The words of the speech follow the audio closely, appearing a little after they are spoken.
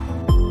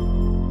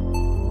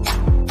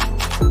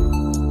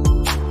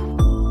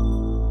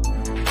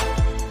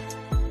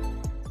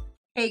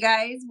Hey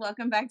guys,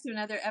 welcome back to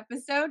another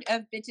episode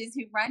of Bitches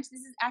Who Brunch. This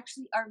is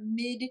actually our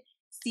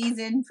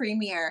mid-season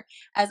premiere.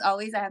 As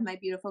always, I have my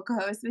beautiful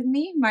co-host with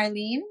me,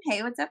 Marlene.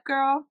 Hey, what's up,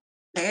 girl?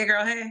 Hey,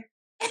 girl, hey.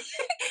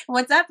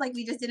 What's up? Like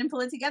we just didn't pull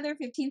it together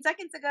 15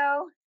 seconds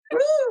ago.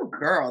 Woo,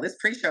 girl, this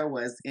pre-show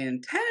was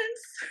intense.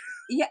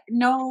 Yeah,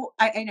 no,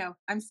 I know.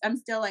 I'm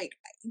still like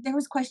there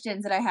was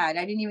questions that I had.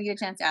 I didn't even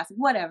get a chance to ask.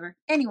 Whatever.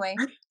 Anyway,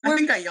 I we're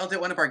think I yelled at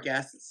one of our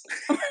guests.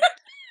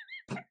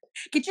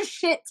 get your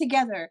shit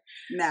together.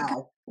 God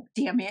Now.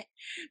 damn it.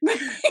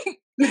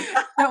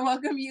 So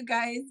welcome you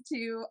guys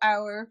to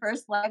our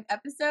first live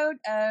episode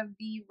of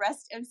the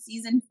rest of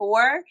season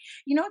 4.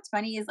 You know what's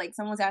funny is like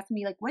someone was asking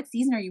me like, what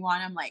season are you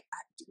on? I'm like,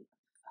 dude,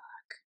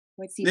 fuck.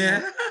 What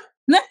season?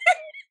 Yeah.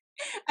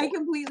 I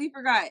completely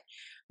forgot.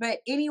 But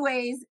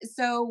anyways,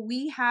 so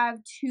we have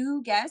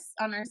 2 guests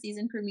on our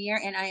season premiere,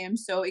 and I am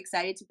so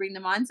excited to bring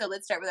them on. So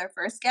let's start with our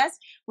first guest.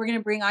 We're going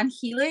to bring on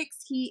Helix.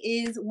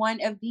 He is one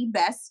of the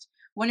best,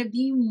 one of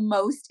the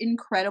most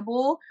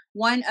incredible,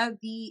 one of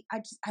the,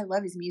 I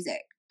love his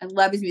music. I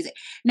love his music.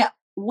 Now,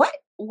 what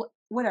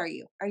are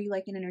you? Are you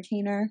like an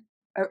entertainer?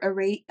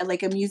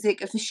 Like a music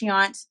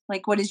aficionado?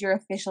 Like, what is your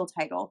official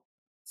title?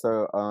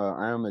 So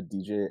I am a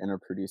DJ and a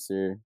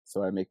producer.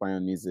 So I make my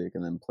own music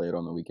and then play it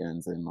on the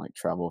weekends and like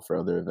travel for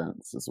other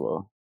events as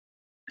well.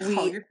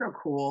 Oh, you're so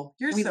cool.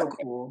 You're we so love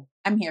it. cool.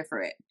 I'm here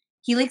for it.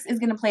 Helix is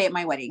gonna play at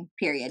my wedding.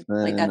 Period.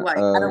 Like And that's like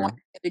I don't want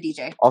the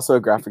DJ. also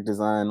graphic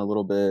design a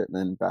little bit, and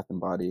then Bath and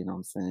Body. You know what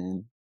I'm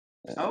saying?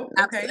 Oh,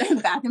 okay.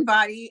 Bath and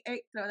Body.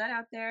 Hey, throw that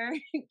out there.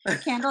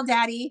 Candle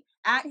Daddy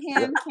at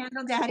him.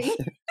 Candle Daddy.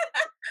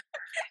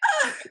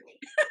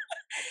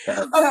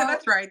 Oh, yeah,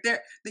 that's right.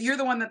 You're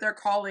the one that they're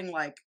calling,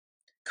 like,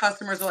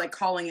 customers are, like,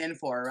 calling in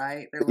for,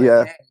 right? They're like,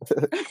 Yeah,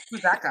 hey,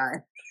 who's that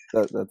guy?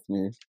 that's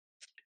me.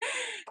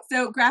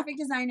 So graphic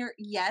designer,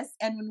 yes.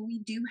 And when we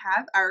do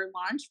have our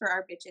launch for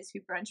our Bitches Who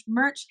Brunch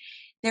merch,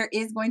 there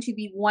is going to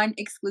be one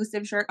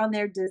exclusive shirt on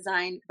there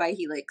designed by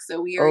Helix.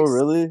 So we are Oh,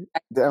 really?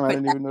 Damn, I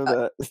didn't even know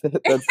that.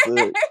 That's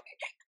sick.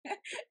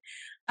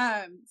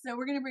 So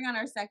we're gonna bring on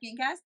our second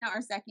guest. Now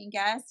our second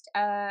guest,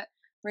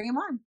 bring him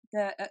on.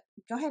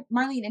 Go ahead,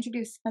 Marlene,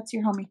 introduce. That's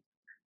your homie.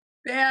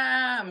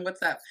 Bam!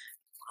 What's up?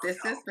 This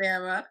is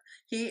Bama.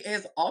 He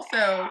is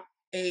also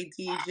a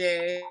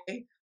DJ,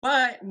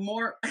 but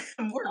more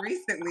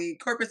recently,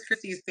 Corpus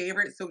Christi's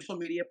favorite social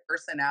media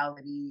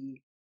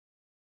personality,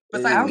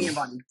 besides me and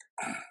Bonnie.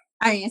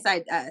 I mean,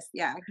 besides us,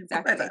 yeah,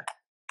 exactly.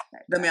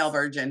 The male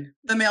version.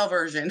 The male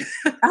version.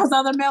 I was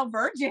on the male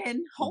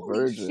virgin.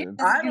 Holy shit!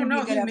 I don't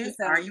know.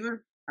 Are you?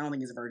 I don't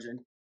think he's a virgin.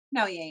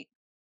 No, he ain't.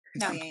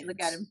 No, he ain't.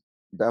 Look at him.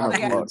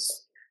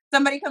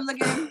 Somebody come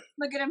look at him.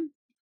 Look at him.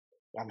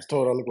 I was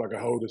told I look like a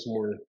hoe this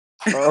morning.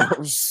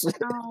 Oh shit!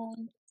 Oh,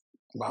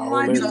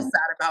 he's all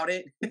sad about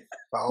it.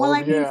 Well,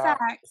 I mean,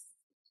 facts.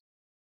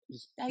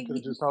 She could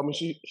have just told me.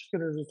 She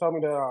could have just told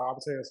me that I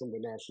was saying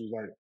something. Now she's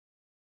like,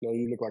 "No,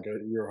 you look like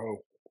you're a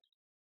hoe."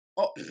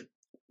 Oh,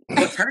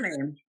 what's her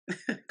name?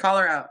 Call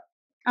her out.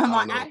 I'm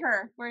on at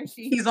her. Where is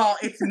she? He's all,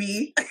 it's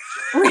me.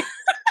 I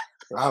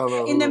don't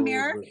know. In the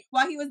mirror,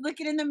 while he was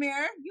looking in the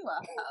mirror, you a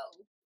hoe.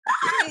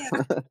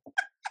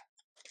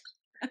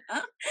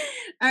 All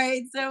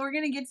right, so we're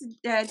gonna get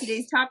to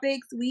today's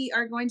topics. We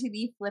are going to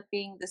be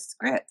flipping the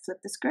script. Flip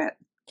the script.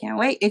 Can't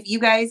wait. If you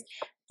guys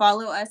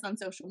follow us on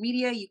social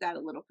media, you got a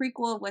little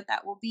prequel of what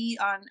that will be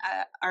on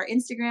our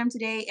Instagram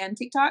today and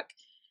TikTok.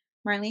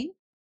 Marlene?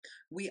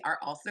 We are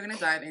also going to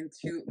dive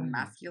into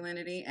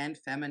masculinity and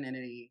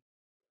femininity.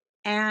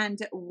 And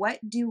what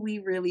do we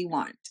really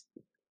want?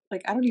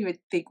 Like, I don't even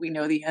think we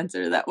know the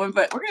answer to that one,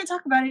 but we're going to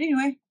talk about it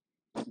anyway.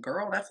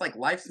 Girl, that's like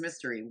life's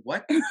mystery.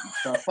 What the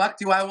fuck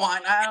do I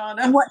want? I don't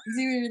know. What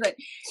do you like?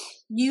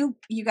 You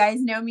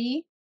guys know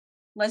me.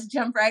 Let's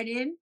jump right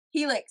in.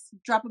 Helix,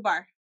 drop a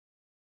bar.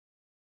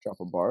 Drop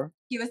a bar?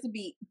 Give us a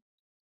beat.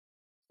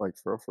 Like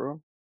for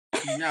real?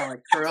 No,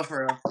 like for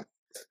real.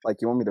 Like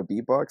you want me to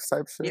beatbox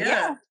type shit?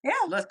 Yeah.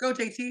 Let's go,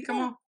 JT. Come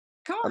on.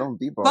 I don't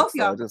beatbox. Both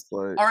y'all. I just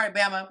like. All right,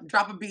 Bama,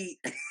 drop a beat.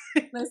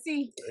 Let's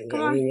see. We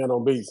ain't got no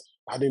beats.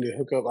 I need to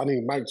hook up. I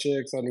need mic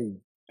checks. I need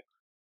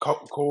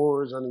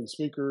chords. I need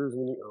speakers.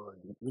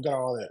 We got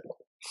all that.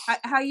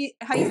 How you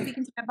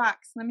speaking to the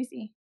box? Let me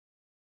see.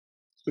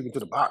 Speaking to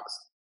the box.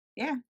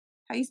 Yeah.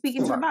 How you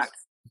speaking to the box?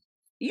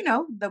 You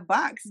know, the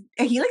box.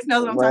 Helix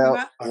knows what I'm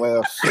talking about.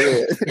 Well,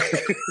 shit.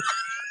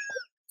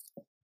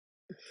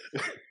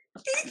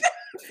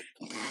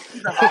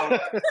 He's a hoe.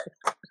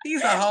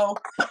 He's a hoe.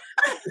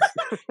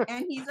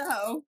 And he's a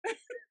hoe.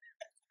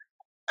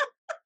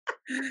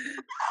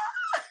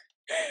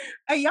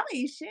 Hey, y'all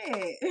ain't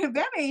shit.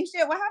 Bam ain't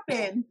shit. What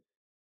happened?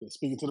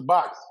 Speaking to the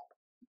box.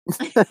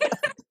 All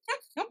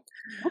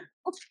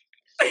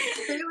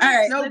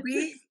right. No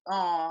beat.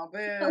 Oh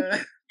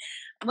man.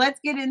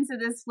 Let's get into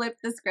this flip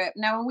the script.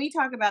 Now, when we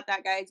talk about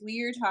that, guys,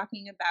 we are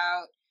talking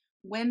about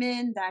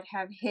women that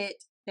have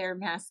hit their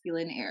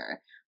masculine era.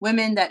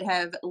 Women that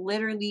have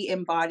literally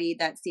embodied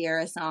that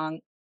Sierra song,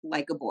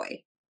 Like a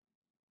Boy.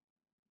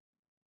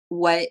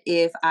 What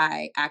if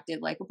I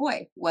acted like a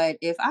boy? What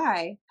if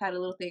I had a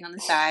little thing on the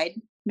side,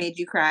 made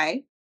you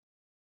cry,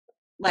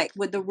 Like,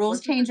 would the rules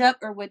Wasn't change up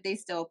or would they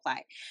still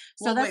apply?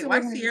 So Well, that's wait, what why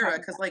we're going to be Sierra?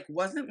 talking Because about. like,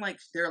 wasn't like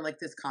there like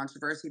this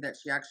controversy that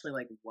she actually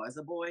like was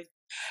a boy,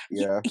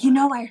 Yeah,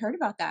 I heard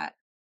about that.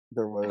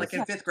 there like was. in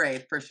Yeah. fifth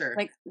grade for sure.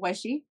 Like, was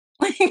she?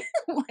 Like,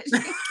 was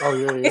she? Oh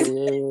yeah, yeah, Is-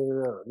 yeah,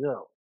 yeah, yeah,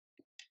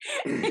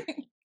 yeah.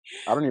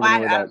 I don't well, even know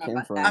where I don't that know came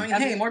about that. I from.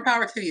 mean, hey, more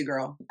power to you,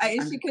 girl. She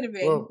I'm could have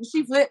been. Well,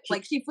 she,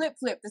 She flipped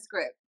the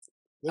script.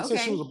 they said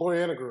she was Okay. a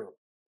boy and a girl.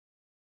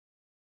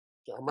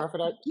 A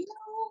hermaphrodite.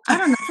 I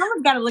don't know.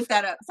 Someone's got to look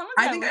that up. Someone's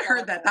I got to think I look that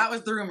heard up. that. That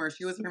was the rumor.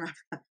 She was her.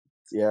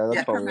 Yeah, that's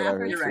Yeah, probably what I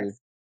heard you're right.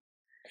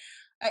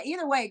 Hermaphrodite. too.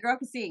 Either way, girl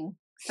could sing.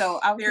 So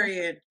I was here.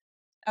 Period.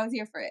 I was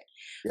here for it.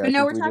 Yeah, But I no,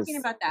 think we're we talking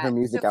just about her that.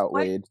 music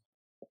outweighed.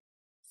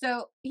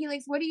 So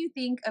Helix, what do you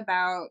think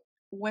about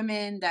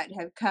women that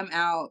have come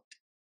out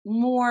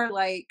more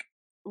like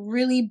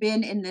really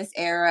been in this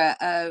era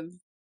of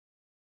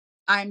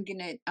I'm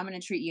gonna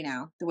treat you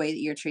now the way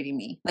that you're treating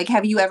me? Like,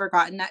 have you ever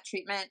gotten that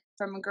treatment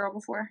from a girl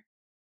before?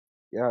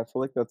 Yeah, I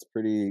feel like that's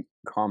pretty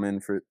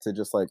common for to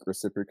just like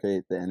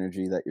reciprocate the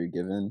energy that you're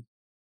given.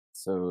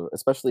 So,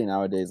 especially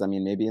nowadays, I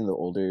mean, maybe in the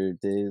older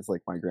days,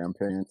 like my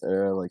grandparents'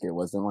 era, like it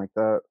wasn't like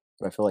that.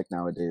 But I feel like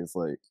nowadays,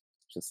 like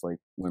just like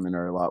women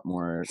are a lot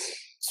more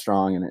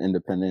strong and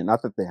independent.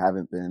 Not that they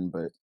haven't been,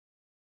 but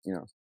you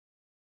know,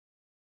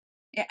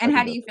 Yeah, I and how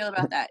think do you that's feel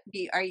about that? Do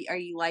you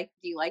like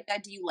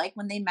that? Do you like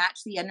when they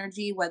match the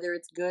energy, whether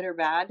it's good or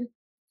bad?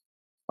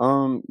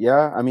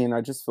 yeah, I mean,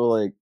 I just feel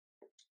like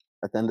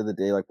at the end of the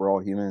day, like we're all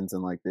humans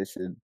and like they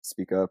should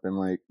speak up and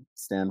like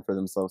stand for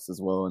themselves as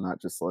well and not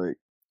just like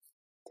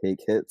take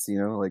hits,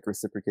 like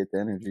reciprocate the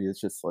energy. It's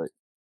just like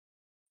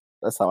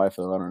that's how I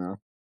feel. I don't know.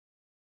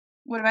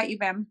 What about you,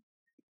 Bam?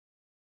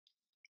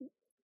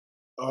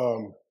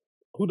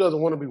 Who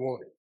doesn't want to be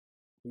wanted?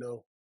 You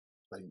know,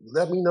 like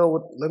let me know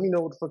what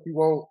the fuck you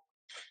want.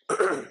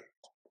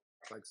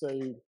 Like say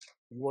you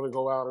want to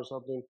go out or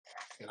something,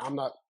 and I'm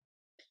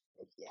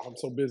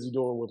so busy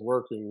doing with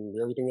work and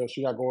everything else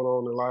you got going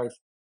on in life.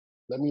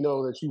 Let me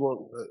know that you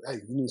want. Hey,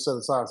 you need to set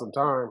aside some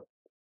time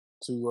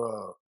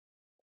to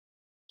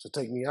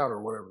take me out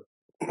or whatever.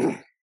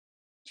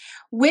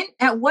 When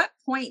at what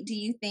point do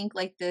you think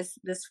like this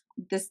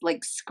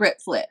like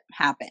script flip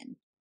happened?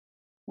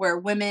 Where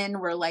women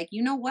were like,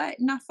 you know what?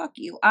 Nah, fuck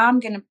you. I'm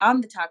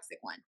the toxic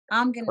one.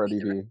 I'm gonna be Cardi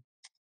the B.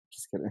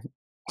 Just kidding.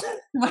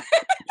 right.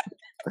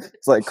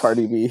 It's like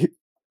Cardi B.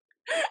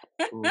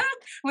 Ooh.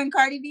 When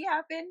Cardi B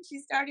happened, she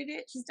started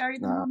it. She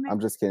started the Nah, movement. I'm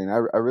just kidding. I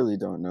really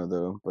don't know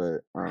though,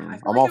 but I feel I'm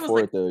like all it was for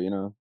like it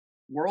though.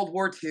 World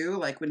War II,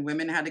 like when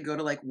women had to go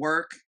to like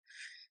work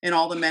and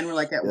all the men were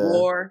like at Yeah.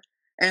 war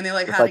and they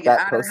like With had to like get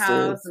that out of their poster,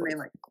 house it's and like they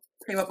like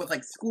came up with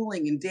like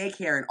schooling and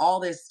daycare and all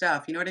this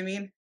stuff. You know what I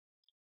mean?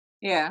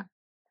 Yeah.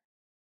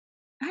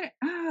 I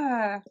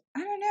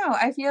don't know.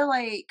 I feel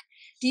like,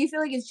 do you feel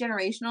like it's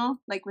generational,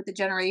 like with the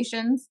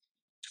generations?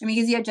 I mean,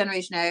 because you have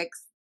Generation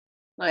X,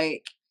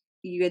 like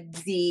you had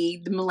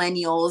Z, the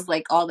millennials,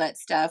 like all that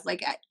stuff.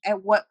 Like,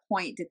 at what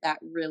point did that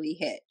really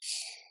hit?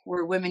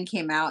 Where women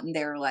came out and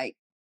they were like,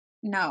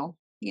 no,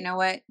 you know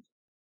what?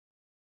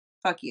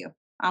 Fuck you.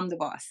 I'm the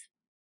boss.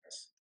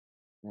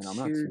 man, I'm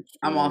not too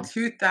I'm all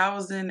sure.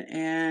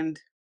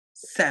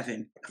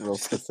 2007. Real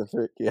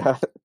specific. Yeah.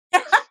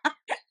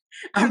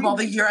 I I'm mean, all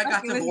the year I like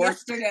got it was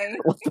divorced. yesterday.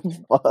 What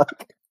the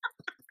fuck?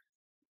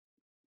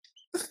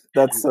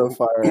 That's so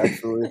fire,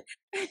 actually.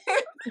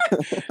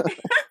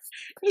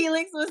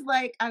 Helix was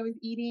like, I was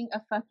eating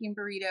a fucking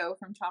burrito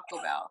from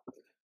Taco Bell.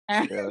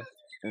 And Yeah.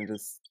 And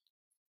just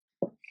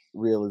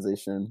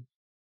realization.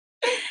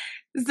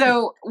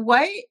 so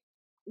what,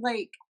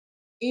 like,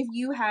 if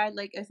you had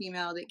like a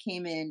female that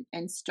came in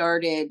and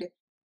started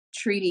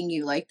treating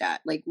you like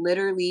that, like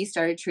literally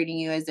started treating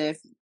you as if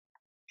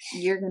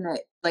you're gonna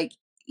like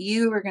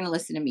you were gonna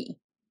listen to me.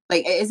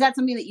 Like, is that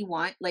something that you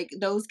want? Like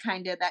that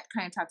kind of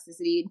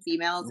toxicity in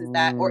females, is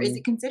that, or is Mm,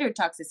 it considered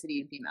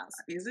toxicity in females?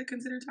 Is it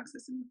considered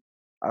toxicity?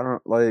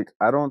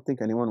 I don't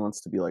think anyone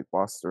wants to be like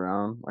bossed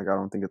around. Like I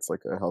don't think it's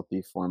like a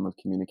healthy form of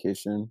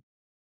communication.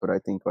 But I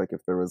think like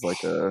if there was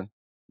like a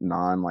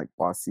non like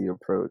bossy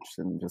approach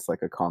and just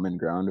like a common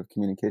ground of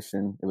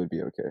communication, it would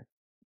be okay.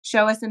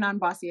 Show us a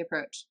non-bossy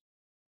approach.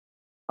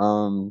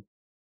 Um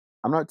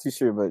I'm not too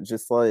sure, but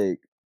just like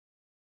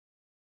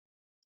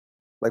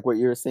what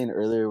you were saying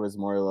earlier was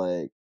more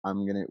like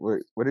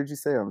what did you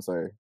say? I'm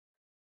sorry.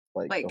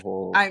 Like the Like,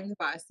 whole I'm the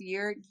boss.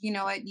 You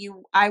know what?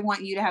 I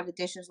want you to have the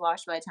dishes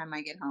washed by the time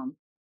I get home.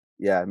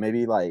 yeah,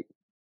 maybe like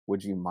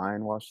would you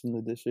mind washing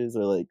the dishes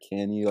or like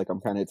can you like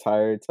I'm kind of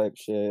tired type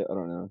shit. I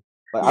don't know.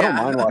 Like I don't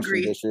Yeah, mind washing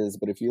agreed. dishes,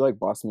 but if you like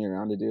boss me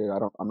around to do it,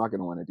 I'm not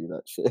gonna want to do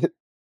that shit.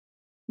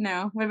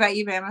 No. What about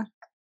you, Bama?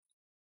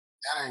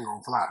 That ain't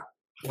gonna fly.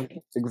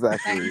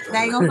 Exactly.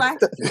 That ain't gonna fly.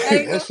 That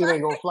ain't That gonna shit fly.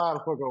 ain't gonna fly the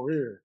fuck over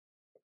here.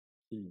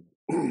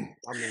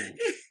 I mean,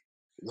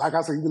 like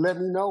I said, you let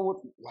me know what,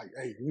 like,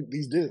 hey,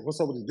 what's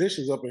up with the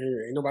dishes up in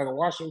here? Ain't nobody gonna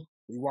wash them.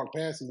 We walked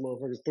past these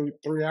motherfuckers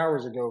 3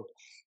 hours ago.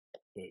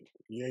 But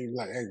you ain't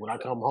like, hey, when I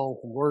come home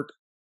from work,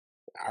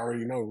 I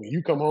already know when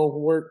you come home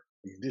from work,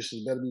 these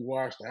dishes better be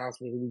washed, the house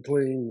better be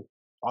clean,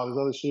 all this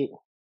other shit.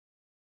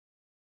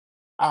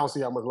 I don't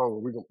see how much longer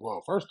we can.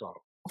 Well, first off,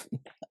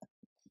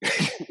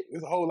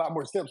 there's a whole lot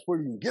more steps before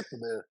you can get to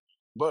there.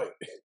 But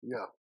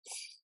yeah,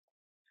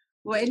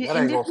 Well, that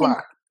ain't gonna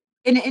fly.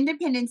 in an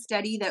independent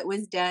study that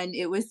was done,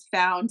 it was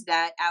found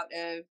that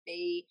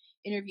they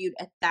interviewed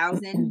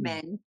 1,000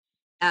 men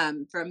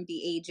from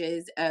the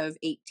ages of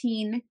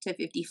 18 to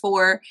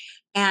 54,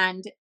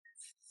 and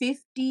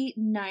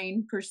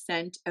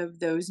 59% of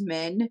those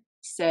men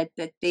said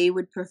that they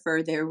would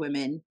prefer their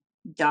women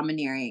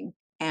domineering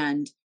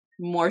and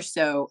more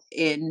so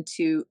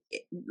into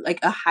like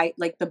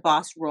like the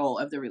boss role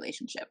of the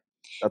relationship.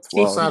 That's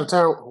What wild. side of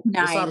town? What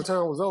side 59 of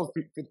town was those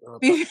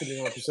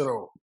 59%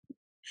 on?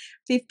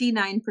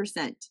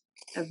 59%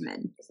 of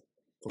men.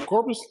 From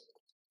Corpus?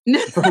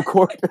 From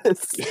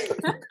Corpus.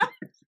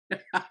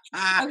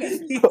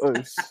 Okay.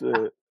 Oh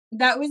shit.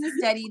 That was a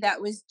study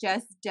that was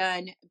just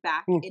done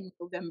back Hmm. in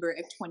November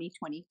of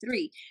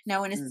 2023.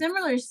 Now, when a Mm.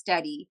 similar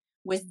study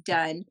was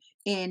done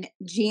in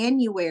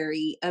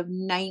January of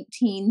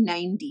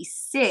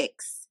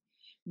 1996,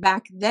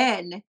 back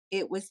then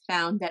it was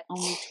found that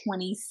only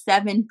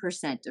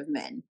 27% of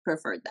men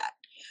preferred that.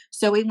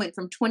 So it went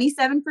from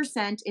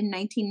 27% in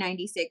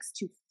 1996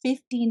 to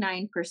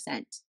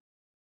 59%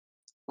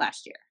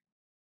 last year.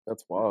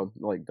 That's wild.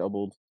 Like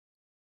doubled.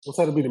 What's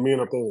that to be the men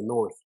up there in the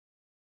north?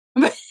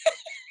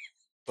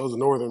 Those are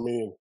northern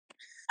men.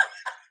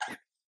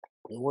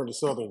 They weren't the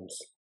southerns.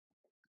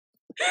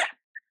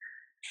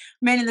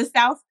 Men in the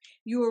South,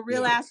 you a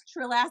real Yeah. ass,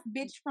 trill ass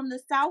bitch from the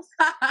South.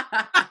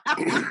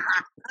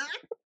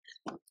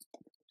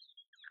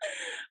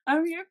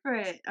 I'm here for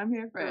it. I'm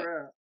here for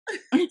For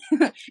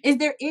it. Is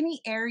there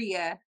any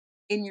area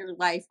in your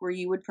life where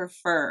you would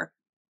prefer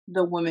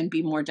the woman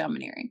be more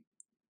domineering?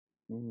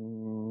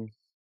 Mm,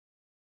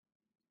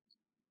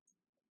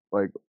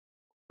 like,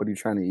 what are you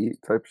trying to eat?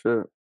 Type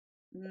shit.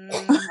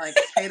 like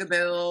pay the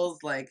bills,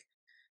 like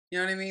you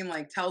know what I mean?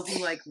 Like tells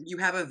you like you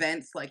have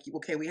events, like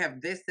okay, we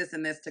have this, this,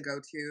 and this to go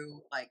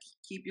to. Like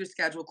keep your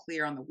schedule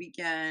clear on the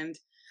weekend.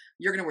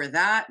 You're gonna wear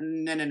that?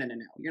 No, no, no, no,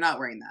 no. You're not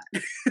wearing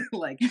that.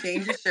 Like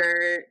change your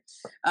shirt.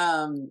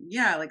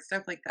 Yeah, like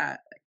stuff like that.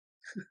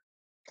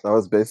 That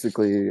was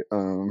basically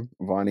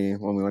Vonnie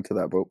when we went to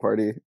that boat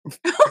party.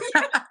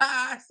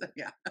 So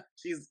yeah,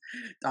 she's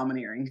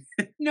domineering.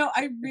 No,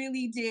 I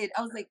really did.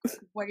 I was like,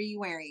 "What are you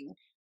wearing?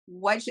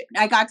 What?"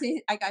 I got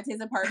to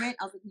his apartment.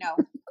 I was like, "No,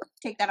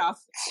 take that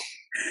off.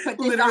 Put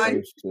this Literally,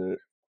 on." Oh shit.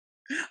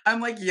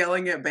 I'm like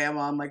yelling at Bam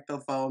on like the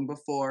phone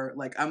before,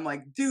 like I'm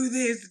like, do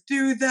this,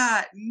 do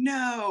that,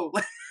 no.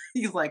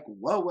 He's like,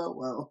 whoa, whoa,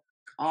 whoa,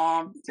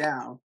 calm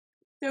down.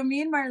 So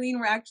me and Marlene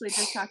were actually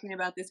just talking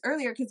about this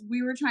earlier because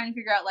we were trying to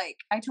figure out, like,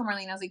 I told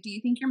Marlene, I was like, do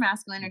you think you're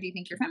masculine or do you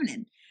think you're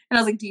feminine? And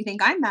I was like, do you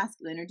think I'm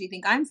masculine or do you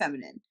think I'm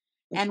feminine?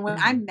 And when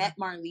I met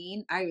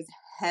Marlene, I was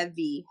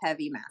heavy,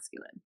 heavy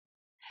masculine.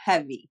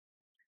 Heavy.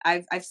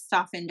 I've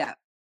softened up.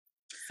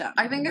 So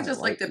I think it I just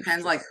like like this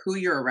depends shit. like who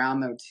you're around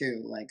though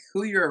too. Like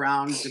who you're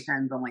around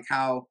depends on like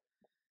how.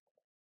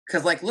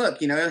 Cause like,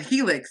 look, you know,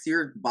 Helix,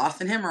 you're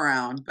bossing him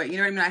around, but you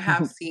know what I mean. I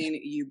have seen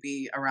you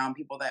be around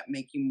people that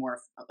make you more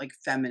like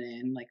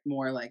feminine, like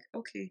more like,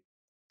 okay,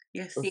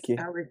 yes, Okay.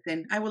 I'll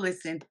listen. I will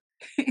listen.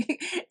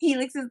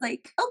 Helix is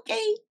like,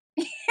 okay.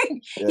 Yeah,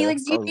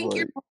 Helix, do I you was think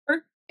you're like,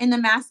 more in the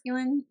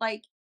masculine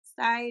like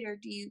side or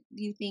do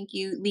you think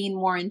you lean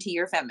more into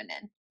your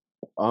feminine?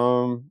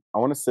 I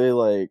want to say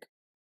like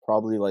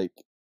probably like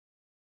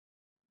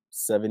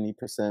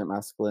 70%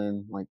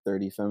 masculine, like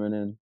 30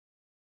 feminine.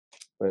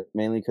 But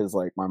mainly because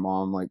like my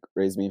mom like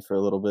raised me for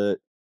a little bit,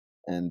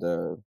 and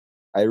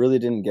I really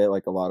didn't get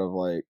like a lot of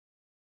like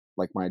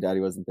my daddy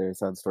wasn't there,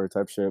 sad story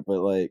type shit.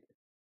 But like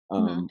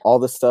Mhm. all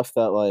the stuff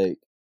that like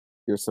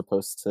you're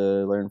supposed to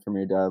learn from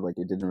your dad, like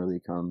it didn't really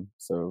come.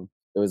 So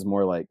it was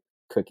more like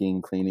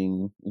cooking,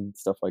 cleaning, and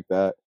stuff like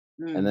that.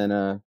 And Mm.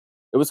 then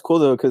it was cool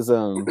though because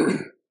on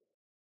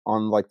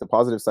like the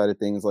positive side of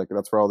things, like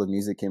that's where all the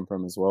music came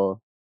from as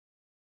well.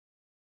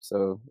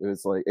 So it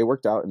was like it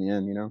worked out in the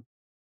end, you know.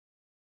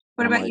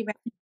 What And I'm about like, you, Ben?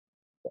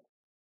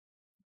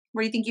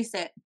 Where do you think you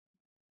sit?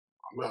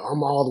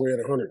 I'm all the way at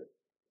 100.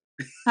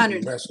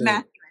 100 Masculine.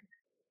 masculine,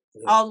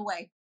 Yeah, all the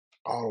way,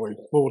 all the way.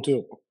 Full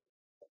tilt.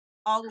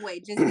 all the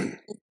way. Just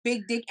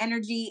big dick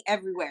energy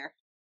everywhere,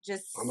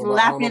 just I don't know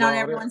slapping on about all that.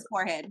 everyone's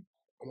forehead.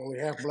 I'm only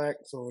half black,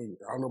 so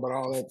I don't know about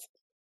all that.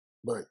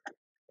 But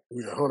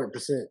we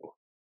 100%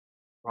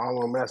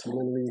 all on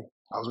masculinity.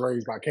 I was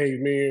raised by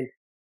cavemen.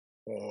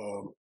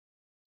 Um,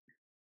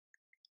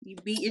 You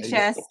beat your ate,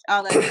 chest,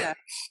 all that stuff.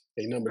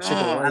 ate nothing but chicken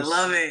and Oh, I rice.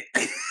 love it.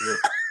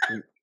 Yeah.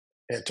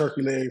 Had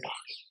turkey legs.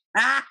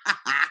 I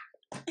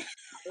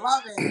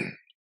love it.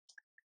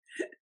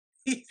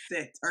 He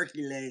said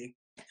turkey leg.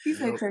 He You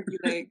said know? turkey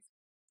legs.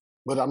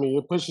 But I mean,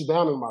 it pushes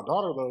down on my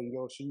daughter though. You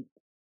know,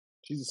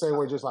 she's the same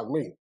way, just like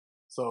me.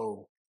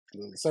 So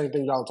the same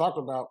thing y'all talked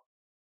about.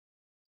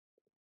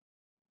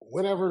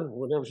 Whenever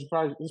it's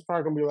probably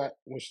gonna be like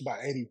when she's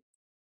about 80,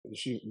 when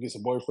she gets a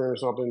boyfriend or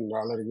something.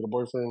 I'll let her get a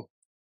boyfriend.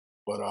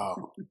 But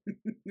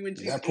When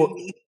she's that poor,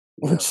 80.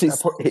 when yeah,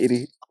 she's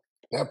 80.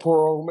 that poor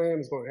old man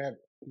is gonna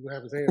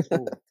have his hands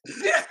full.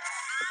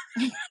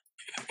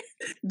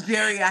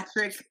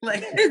 Geriatric,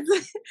 like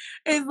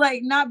It's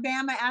like not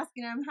Bama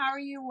asking him, how are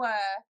you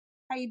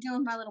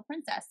doing, my little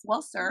princess?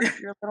 Well, sir,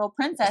 your little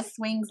princess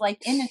swings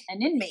like an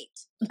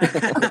inmate.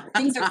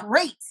 Things are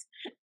great.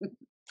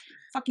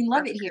 Fucking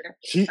love it here.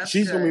 She's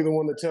gonna be good. the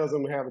one that tells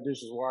them to have the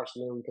dishes washed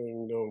and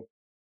everything. You know,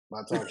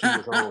 by the time she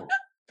gets home.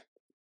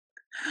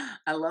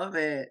 I love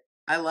it.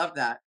 I love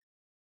that.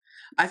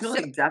 I feel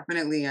So like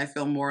definitely I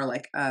feel more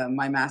like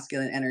my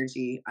masculine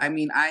energy. I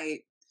mean, I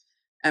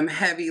am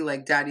heavy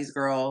like daddy's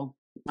girl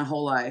my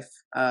whole life.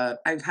 I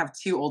have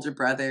two older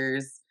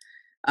brothers.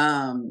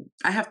 I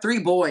have three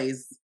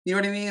boys. You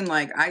know what I mean?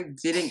 Like I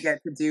didn't get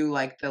to do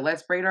like the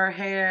let's braid our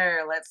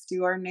hair, let's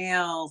do our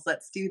nails,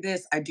 let's do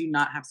this. I do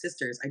not have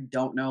sisters. I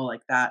don't know like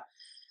that.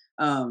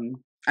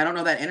 I don't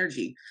know that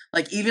energy.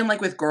 Like even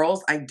like with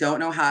girls, I don't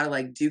know how to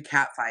like do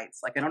cat fights.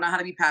 Like I don't know how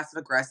to be passive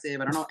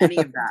aggressive. I don't know any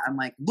of that. I'm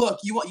like, look,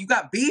 you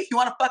got beef? You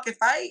want to fucking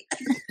fight?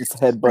 Just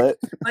headbutt.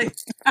 Like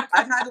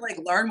I've had to like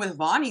learn with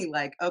Vonnie,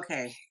 like,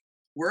 okay,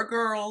 we're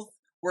girls,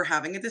 we're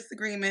having a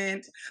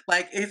disagreement.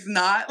 Like it's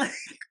not like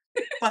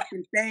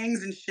fucking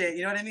fangs and shit.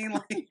 You know what I mean?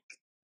 Like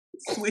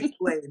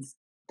switchblades.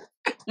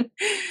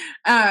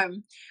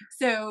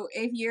 so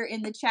if you're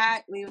in the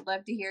chat, we would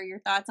love to hear your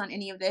thoughts on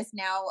any of this.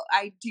 Now,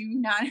 I do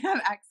not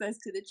have access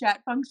to the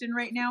chat function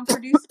right now,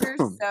 producer.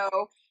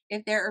 So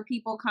if there are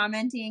people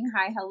commenting,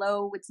 hi,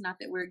 hello, it's not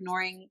that we're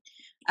ignoring.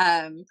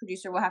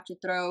 Producer will have to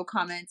throw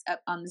comments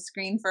up on the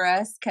screen for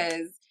us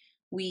because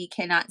we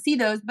cannot see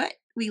those, but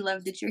we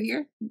love that you're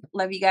here.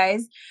 Love you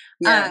guys.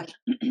 Yeah.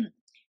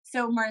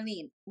 So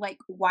Marlene, like,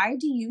 why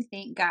do you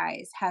think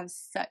guys have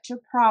such a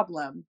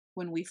problem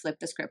when we flip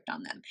the script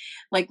on them?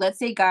 Like, let's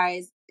say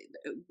guys,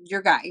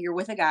 you're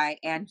with a guy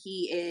and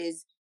he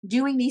is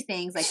doing these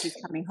things like he's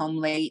coming home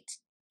late,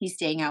 he's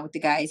staying out with the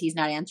guys, he's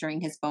not answering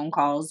his phone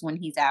calls when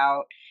he's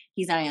out,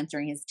 he's not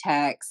answering his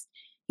texts,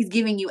 he's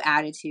giving you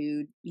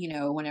attitude,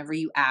 whenever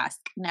you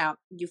ask. Now,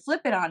 you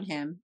flip it on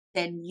him,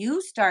 then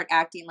you start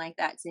acting like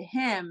that to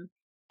him,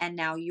 and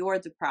now you're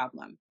the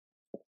problem.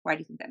 Why do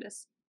you think that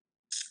is?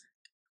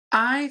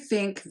 I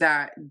think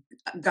that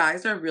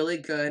guys are really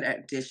good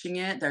at dishing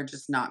it. They're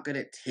just not good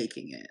at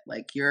taking it.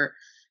 Like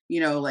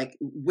like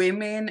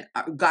women,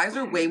 guys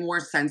are way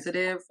more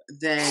sensitive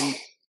than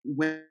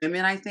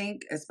women, I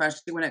think,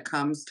 especially when it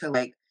comes to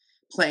like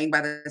playing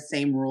by the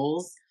same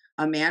rules.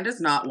 A man does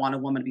not want a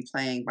woman to be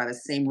playing by the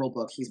same rule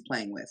book he's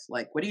playing with.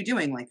 Like, what are you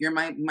doing? Like, you're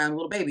my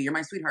little baby. You're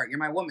my sweetheart. You're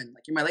my woman.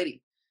 Like, you're my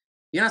lady.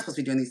 You're not supposed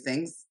to be doing these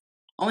things.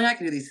 Only I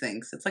can do these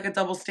things. It's like a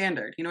double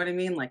standard. You know what I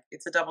mean? Like,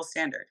 it's a double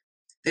standard.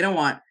 They don't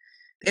want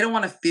they don't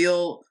want to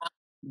feel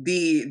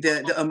the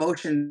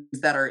emotions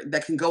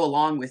that can go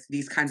along with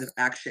these kinds of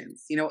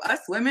actions. Us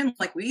women,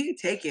 like we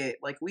take it,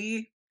 like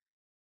we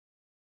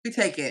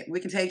take it, we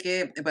can take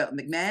it, but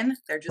men,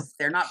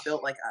 they're not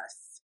built like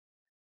us.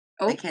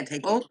 They Oh, can't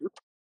take oh,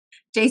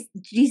 it.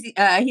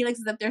 Helix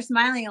is up there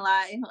smiling a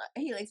lot.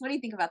 Helix, what do you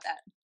think about that?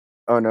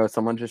 Oh no,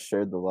 someone just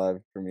shared the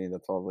live for me.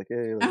 That's why I was like,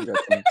 hey, like, we got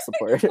some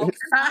support. Oh,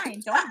 fine.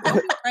 Don't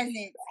be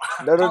present.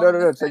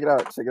 No. Check it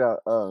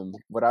out.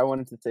 What I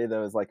wanted to say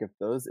though is like if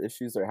those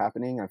issues are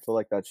happening, I feel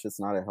like that's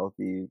just not a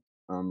healthy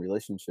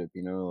relationship.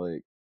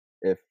 Like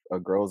if a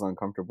girl's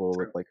uncomfortable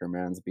with like her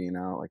man's being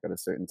out like at a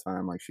certain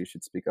time, like she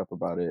should speak up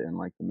about it, and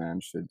like the man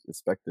should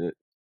respect it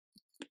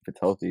if it's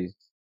healthy.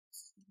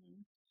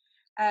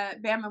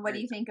 Bama, what do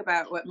you think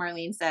about what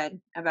Marlene said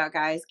about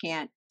guys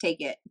can't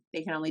take it?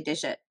 They can only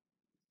dish it.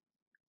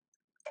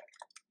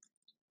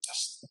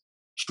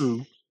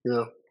 True,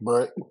 yeah,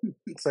 but at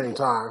the same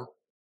time,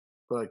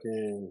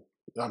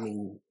 I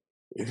mean,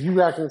 if you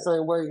act in the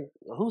same way,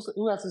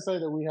 who has to say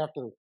that we have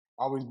to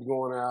always be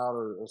going out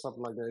or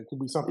something like that? It could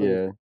be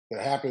something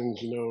that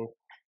happens,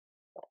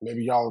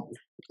 maybe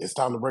it's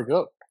time to break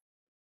up.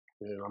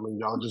 I mean,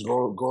 y'all just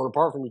going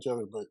apart from each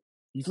other, but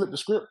you flip the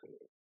script,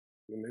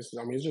 and it's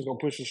just gonna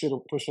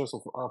push us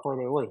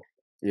further away.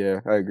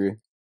 Yeah, I agree.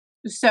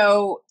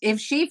 So if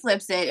she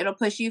flips it, it'll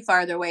push you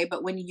farther away.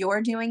 But when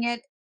you're doing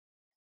it,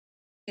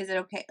 is it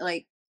okay?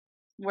 Like,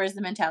 where's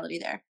the mentality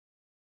there?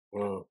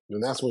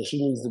 And that's when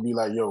she needs to be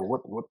like, "Yo,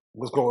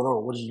 what's going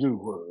on? What did you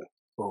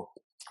do?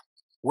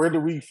 Where do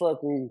we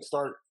fucking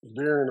start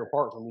veering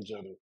apart from each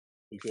other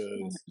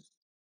because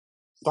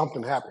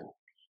something happened?"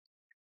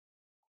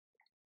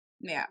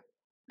 Yeah,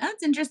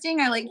 that's interesting.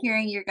 I like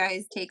hearing your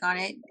guys' take on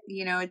it.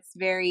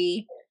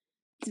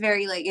 It's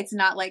very like, it's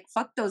not like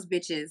fuck those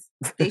bitches.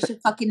 They should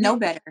fucking know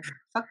better.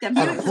 Fuck them.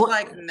 He was just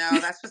like, no,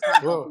 that's just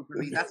not healthy for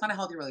me. That's not a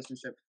healthy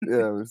relationship.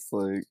 Yeah, it's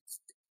like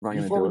I'm not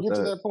gonna before deal we get with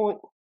to that. that point,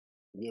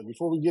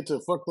 before we get to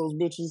fuck those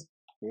bitches,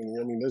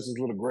 this is a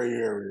little gray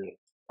area.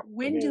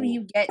 When do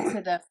you get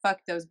to the fuck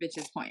those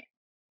bitches point?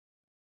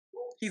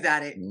 He's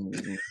at it.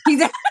 Mm-hmm.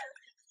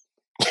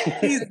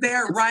 He's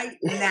there right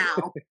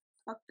now.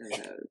 Fuck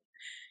those.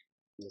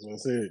 That's what I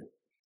said.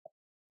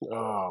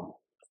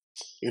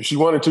 If she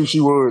wanted to, she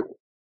would.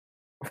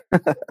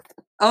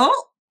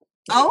 Oh.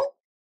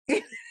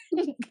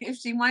 If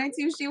she wanted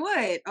to, she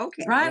would.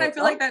 Okay. Right. I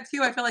feel like that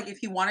too. I feel like if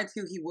he wanted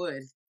to, he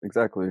would.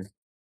 Exactly.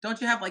 Don't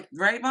you have like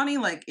right, Bonnie?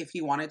 Like if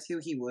he wanted to,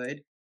 he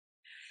would.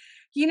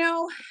 You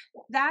know,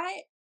 that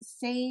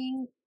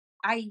saying,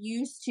 I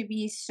used to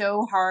be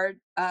so hard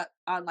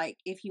on like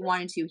if he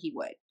wanted to, he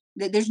would.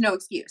 There's no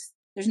excuse.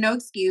 There's no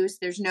excuse.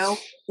 There's no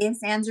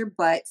ifs, ands, or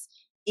buts.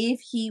 If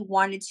he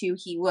wanted to,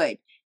 he would.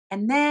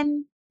 And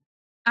then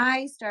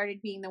I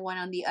started being the one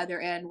on the other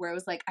end where it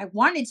was like, I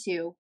wanted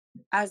to.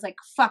 I was like,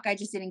 fuck, I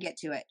just didn't get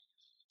to it.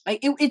 Like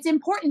it's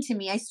important to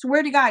me. I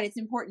swear to God, it's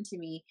important to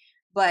me.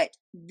 But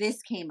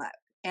this came up,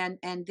 and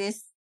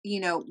this,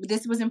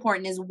 this was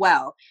important as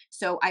well.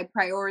 So I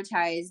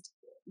prioritized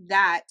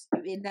that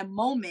in the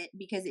moment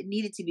because it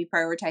needed to be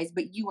prioritized.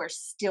 But you are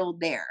still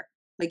there.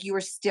 Like you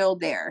are still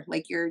there.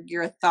 Like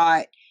you're a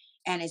thought.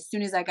 And as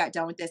soon as I got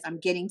done with this, I'm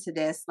getting to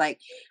this. Like,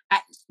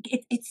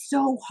 it's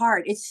so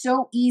hard. It's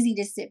so easy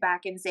to sit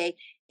back and say,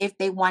 if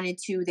they wanted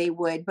to, they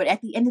would. But at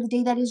the end of the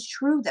day, that is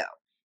true, though.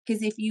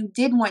 Because if you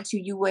did want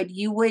to, you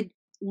would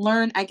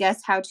learn, I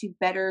guess, how to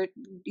better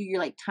do your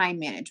like time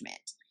management,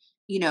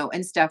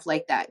 and stuff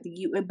like that.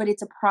 But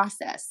it's a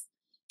process.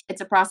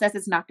 It's a process.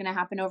 It's not going to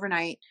happen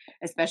overnight,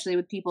 especially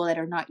with people that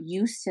are not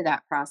used to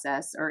that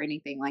process or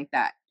anything like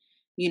that.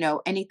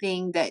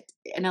 Anything that,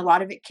 and a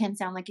lot of it can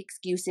sound like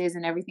excuses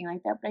and everything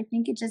like that. But I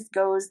think it just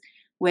goes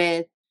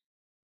with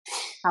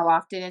how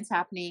often it's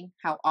happening,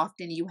 how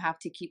often you have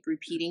to keep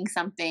repeating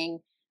something.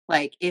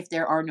 Like if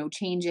there are no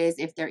changes,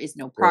 if there is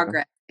no Yeah,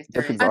 progress, if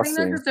there that's is, I think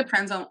that exhausting. just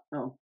depends on.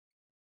 Oh,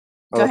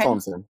 Oh, go that's all ahead. I'm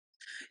saying.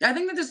 yeah, I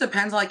think that just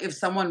depends. Like if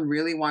someone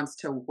really wants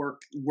to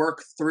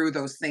work through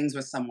those things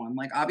with someone.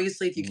 Like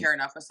obviously, if you Mhm. care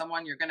enough with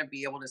someone, you're gonna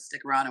be able to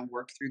stick around and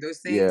work through those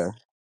things. Yeah,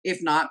 If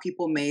not,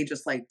 people may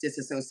just like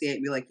disassociate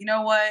and be like, you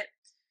know what?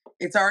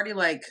 It's already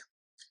like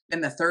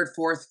in the third,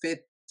 fourth,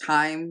 fifth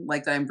time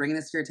like that I'm bringing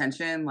this to your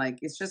attention. Like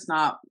it's just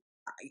not.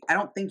 I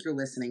don't think you're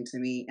listening to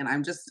me, and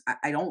I'm just.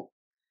 I don't.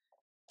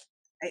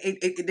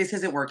 This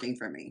isn't working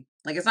for me.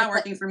 Like it's not It's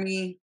like, working for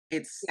me.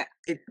 It's yeah,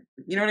 it.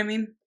 You know what I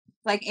mean?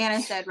 like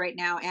Anna said right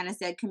now. Anna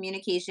said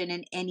communication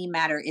in any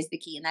matter is the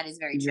key, and that is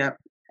very true. Yep.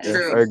 That is yeah,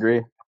 very I True.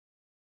 agree.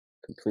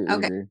 Completely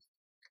okay. agree.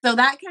 So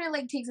that kind of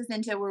like takes us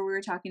into where we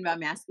were talking about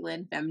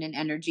masculine, feminine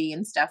energy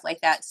and stuff like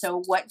that.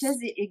 So what does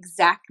it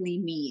exactly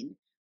mean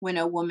when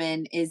a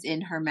woman is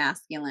in her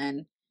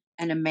masculine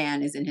and a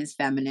man is in his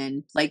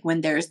feminine? Like when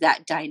there's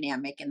that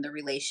dynamic in the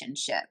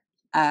relationship.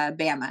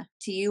 Bama,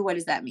 to you, what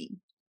does that mean?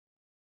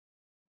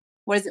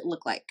 What does it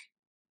look like?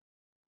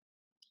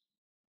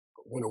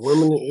 When a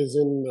woman is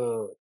in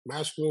the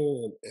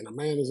masculine and a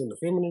man is in the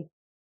feminine,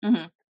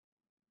 Hmm.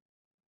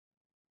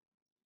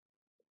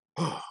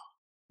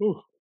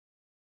 whew,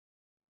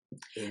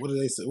 and what do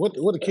they say? What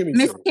did Kimmy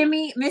say?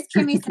 Miss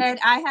Kimmy said,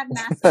 I have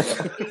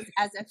masculine days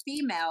as a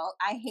female.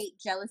 I hate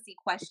jealousy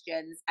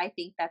questions. I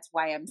think that's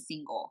why I'm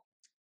single.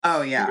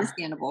 Oh yeah.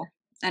 Understandable.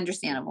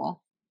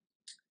 Understandable.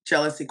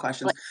 Jealousy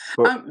questions. Like,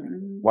 But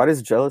Um. why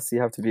does jealousy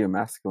have to be a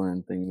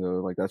masculine thing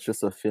though? Like that's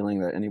just a feeling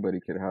that anybody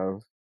could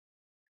have.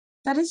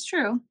 that is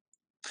true.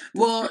 That's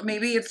Well,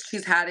 maybe it's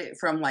she's had it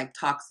from like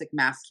toxic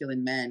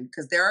masculine men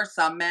because there are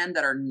some men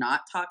that are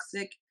not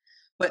toxic,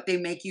 but they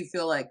make you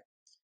feel like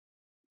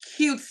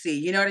cutesy.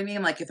 You know what I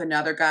mean? Like if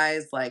another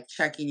guy's like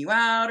checking you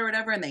out or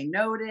whatever, and they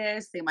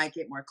notice, they might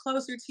get more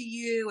closer to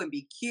you and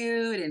be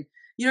cute, and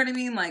you know what I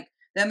mean? Like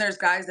then there's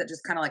guys that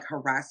just kind of like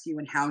harass you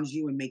and hound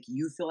you and make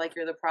you feel like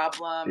you're the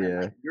problem and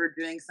like Yeah, you're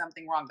doing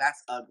something wrong.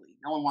 That's ugly.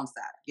 No one wants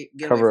that.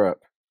 Get away cover from. up.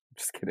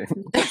 Just kidding.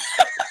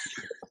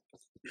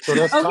 So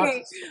that's okay.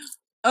 toxic.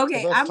 So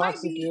Okay. that's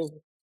toxic. Is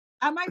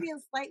I might be a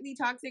slightly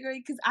toxic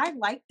because I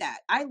like that.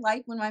 I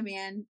like when my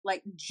man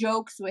like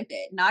jokes with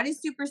it. Not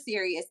as super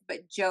serious,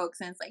 but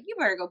jokes. And it's like, you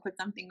better go put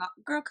something on.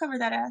 Girl, cover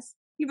that ass.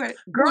 You Girl,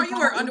 ain't you going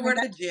wear nowhere underwear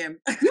with to that. the gym.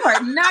 You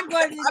are not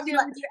going to the I'd be gym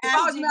like, with your if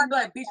ass I was you, I'd jiggling be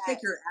like, like bitch, that.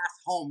 take your ass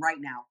home right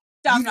now.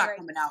 Stop You're it not right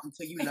coming now. out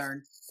until you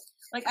learn.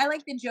 Like I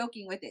like the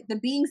joking with it. The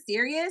being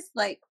serious,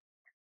 like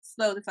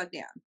slow the fuck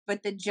down.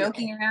 But the Yeah.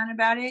 joking around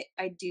about it,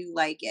 I do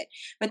like it.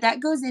 But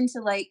that goes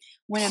into like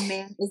when a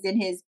man is in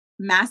his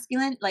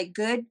masculine, like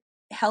good,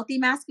 healthy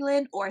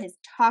masculine or his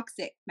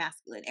toxic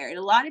masculine area. And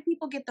a lot of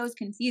people get those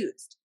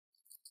confused.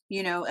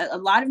 A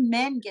lot of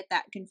men get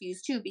that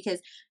confused too because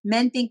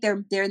men think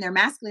they're in their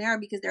masculine era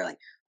because they're like,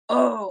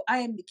 oh, I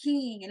am the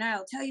king and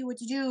I'll tell you what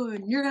to do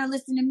and you're gonna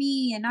listen to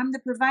me and I'm the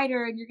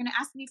provider and you're gonna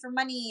ask me for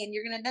money and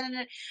you're gonna da, da,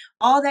 da.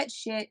 All that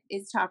shit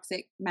is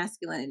toxic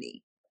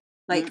masculinity.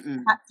 Like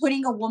Mm-mm.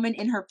 putting a woman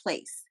in her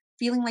place,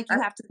 feeling like you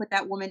That, have to put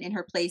that woman in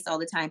her place all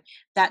the time.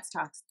 That's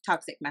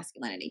toxic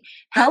masculinity.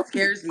 that Healthy,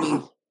 scares me.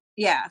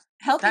 yeah,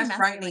 healthy That's masculinity.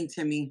 frightening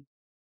to me.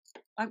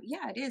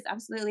 Yeah, it is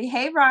absolutely.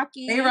 Hey, Hey,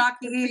 Rocky, feel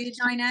free Rocky. to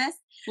join us.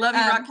 Love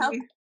you,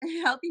 Rocky.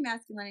 Healthy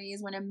masculinity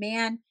is when a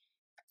man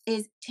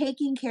is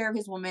taking care of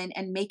his woman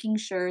and making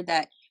sure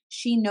that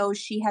she knows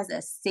she has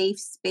a safe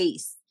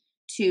space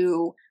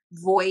to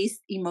voice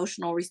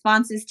emotional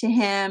responses to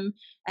him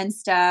and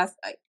stuff,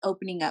 like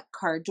opening up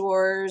car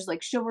doors,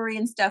 like chivalry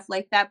and stuff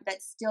like that. But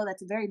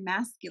that's very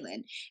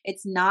masculine.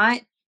 It's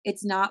not.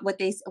 It's not what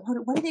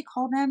what do they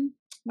call them?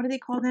 What do they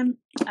call them?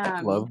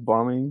 Um, Love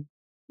bombing.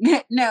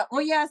 no.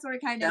 Well, yeah, sort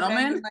of, kind of. But I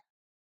mean, Gentlemen?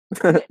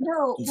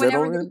 No,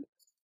 whenever Gentlemen?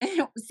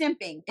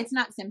 simping. It's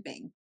not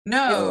simping. Is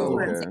Oh, No,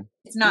 what I'm okay. saying.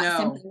 It's not no,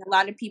 simping. A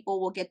lot of people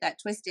will get that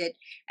twisted,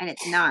 and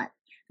it's not.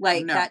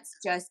 Like no. that's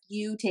just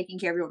you taking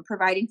care of your woman,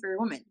 providing for your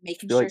woman, I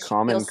making feel sure like she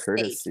common feels safe.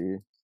 courtesy.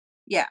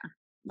 Yeah,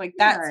 like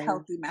that's Yeah,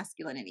 healthy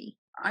masculinity.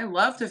 I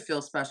love to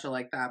feel special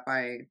like that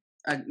by,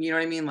 you know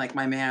what I mean, like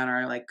my man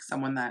or like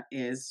someone that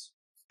is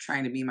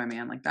trying to be my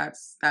man. Like that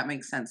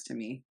makes sense to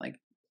me. Like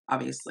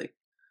obviously.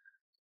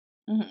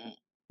 Mhm.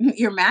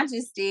 Your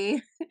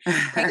Majesty,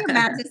 hey, Your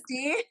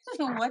Majesty,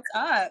 what's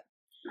up?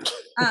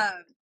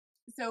 Um,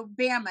 so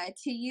Bama,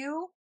 to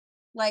you,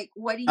 like,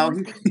 what do Oh,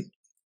 you think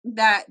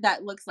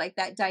that looks like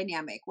that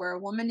dynamic where a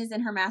woman is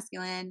in her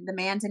masculine, the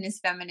man's in his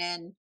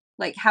feminine?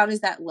 Like, how does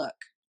that look?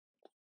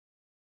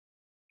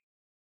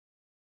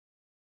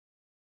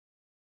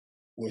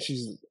 When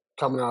she's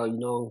coming out,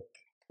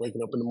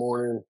 waking up in the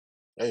morning,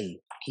 hey,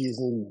 kids,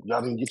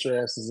 y'all didn't get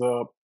your asses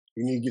up.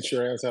 You need to get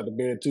your ass out of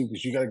bed too,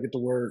 because you got to get to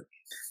work.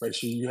 Make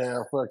sure you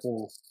have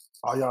fucking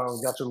all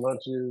y'all got your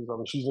lunches. I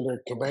mean, she's in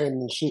there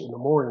commanding shit in the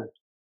morning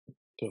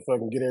to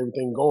fucking get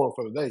everything going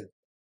for the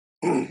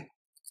day.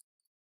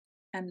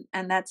 And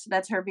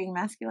that's her being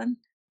masculine.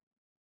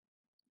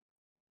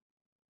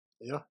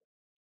 Yeah,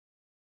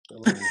 I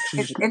mean,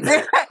 It's she's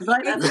it's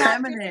like it's that's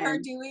not just her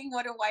feminine. doing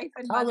what a wife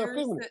and how's that mother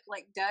feminine?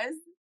 like does.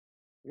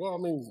 Well, I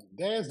mean,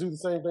 dads do the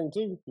same thing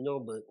too,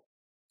 but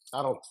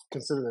I don't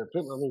consider that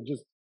feminine. I mean,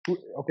 just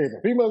okay, if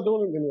the female's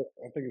doing it, then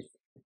I think it's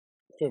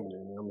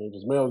feminine. I mean, if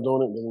it's male's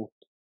doing it, then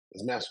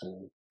it's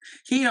masculine.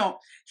 He don't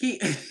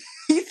he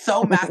he's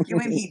so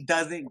masculine he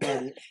doesn't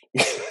get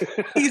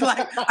it. He's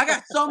like, I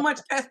got so much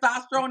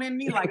testosterone in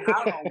me, like I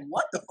don't know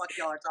what the fuck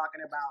y'all are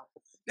talking about.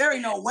 There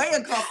ain't no way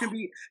a girl can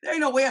be there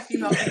ain't no way a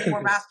female can be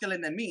more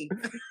masculine than me.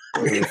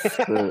 Oh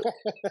shit.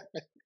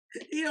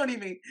 He don't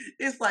even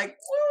it's like,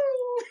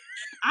 woo.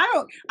 I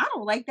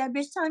don't like that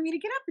bitch telling me to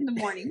get up in the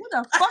morning. Who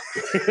the fuck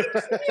do you think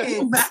she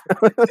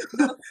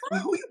is?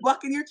 Who you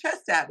bucking your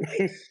chest at,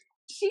 bitch?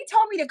 She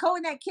told me to go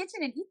in that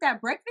kitchen and eat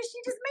that breakfast she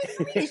just made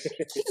for me.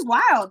 She's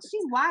wild.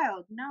 She's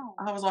wild. No.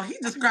 I was all, he's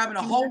describing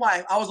a whole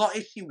wife. I was all,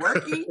 is she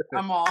working?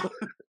 I'm all,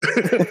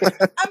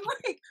 I'm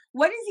like,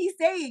 what is he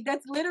saying?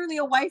 That's literally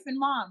a wife and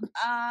mom.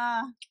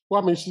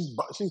 Well, I mean, she's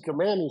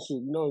commanding shit.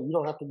 You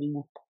don't have to be,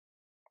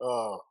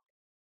 uh,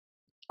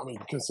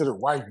 consider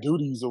wife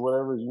duties or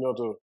whatever.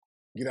 To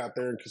get out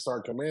there and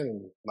start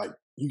commanding. Like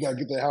you got to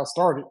get the house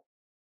started.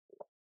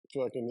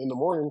 Fucking in the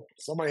morning,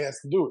 somebody has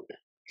to do it.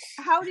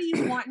 How do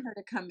you want her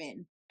to come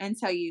in and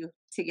tell you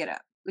to get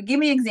up? Give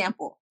me an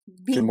example.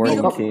 Be Good the morning,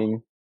 woman.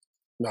 King.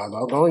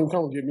 No, don't even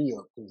come and get me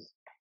up because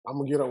I'm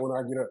gonna get up when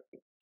I get up.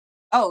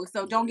 Oh,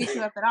 so don't get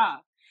you up at all.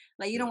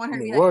 Like you don't want her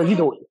to be like, Well, "Hey,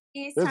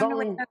 it's there's time to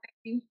wake only up,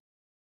 baby."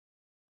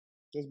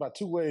 there's about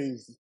two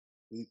ways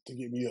to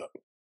get me up,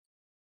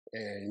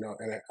 and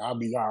and I'll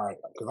be all right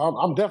because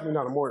I'm definitely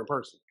not a morning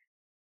person.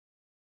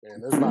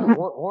 And there's about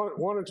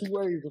one or two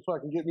ways to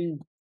fucking get me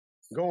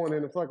going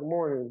in the fucking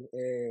morning,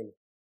 and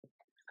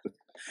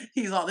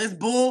he's all, this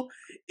bull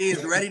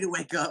is ready to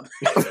wake up.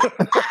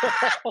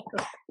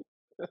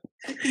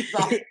 He's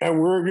all, and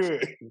we're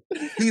good.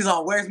 he's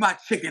all, where's my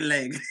chicken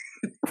leg?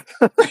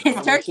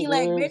 Turkey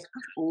leg, bitch.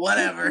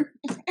 Whatever.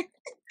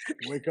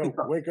 Wake up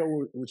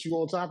with you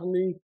on top of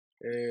me,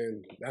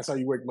 and that's how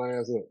you wake my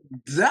ass up.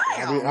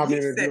 Damn. I'll be He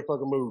in a said, good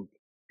fucking mood.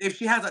 if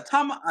she has a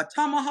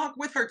tomahawk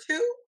with her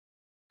too,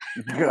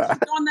 she's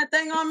throwing that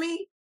thing on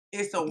me,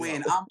 it's a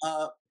win. I'm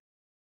up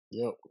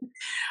Yep.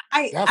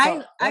 I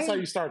That's how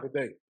you start the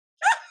day.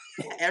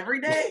 every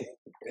day.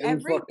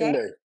 Every fucking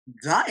day?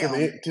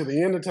 Damn. to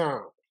the end of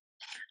time.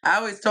 I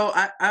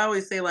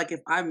always say, like, if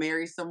I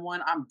marry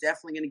someone, I'm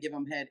definitely gonna give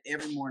him head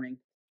every morning.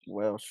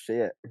 Well,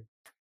 shit.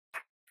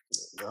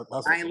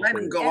 That's I ain't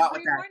letting him go out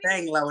with that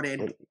thing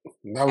loaded.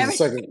 That was the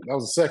second. That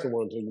was the second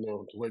one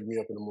to wake me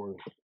up in the morning.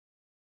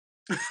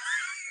 I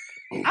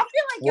feel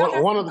like y'all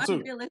got One of the some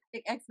two.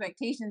 unrealistic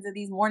expectations of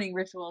these morning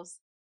rituals.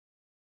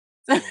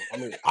 I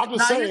mean, I'm just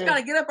Nah, saying. you just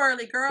gotta get up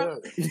early, girl.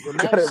 Your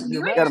gotta,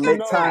 You ain't Majesty gotta gotta make get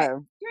knows. up.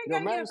 time. You ain't Your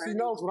gotta get up Majesty early.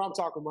 knows what I'm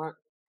talking about.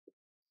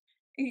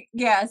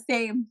 Yeah,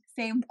 same.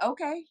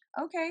 Okay.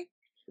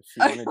 If she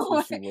wanted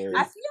to, she I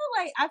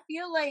would.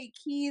 feel like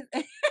he's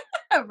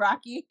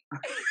Rocky.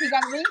 He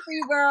got a ring for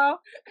you, girl.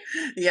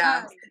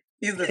 Yeah, Um,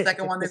 he's the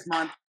second one this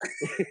month.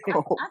 I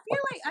feel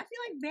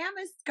like Bam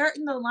is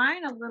skirting the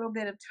line a little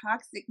bit of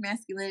toxic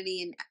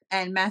masculinity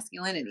and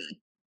masculinity.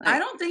 I Like,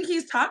 don't think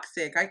he's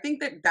toxic. I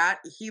think that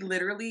he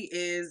literally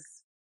is.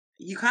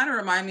 You kind of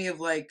remind me of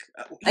like,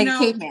 like a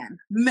caveman.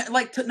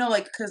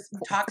 because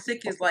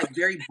toxic is like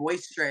very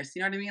boisterous.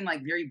 You know what I mean?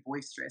 Like very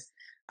boisterous.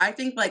 I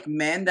think like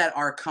men that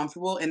are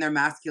comfortable in their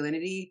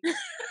masculinity,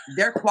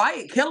 they're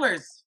quiet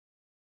killers.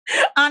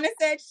 Anna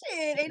said,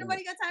 "Shit, ain't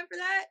nobody got time for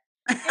that.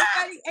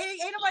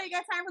 Ain't nobody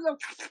got time for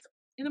the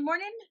in the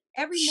morning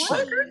every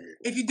morning.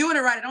 If you're doing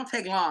it right, it don't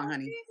take long,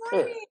 honey.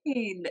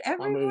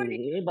 Every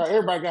morning.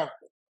 Everybody got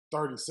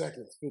 30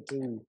 seconds,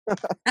 15.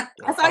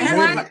 That's all you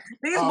minute, want.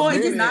 These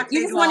boys do not You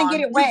take just want to long.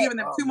 get it You're wet. giving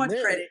them too much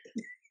credit.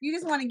 You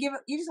just want to get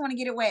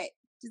it wet.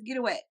 Just get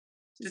it wet.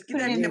 Just get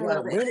Put it that in You a ain't nipple.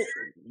 got little a bit. minute.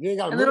 You ain't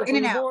got a A little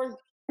minute in for and your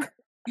out.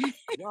 boy.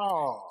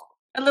 No.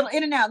 A little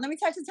in and out. Let me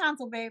touch the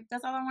tonsil, babe.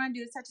 That's all I want to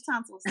do is touch the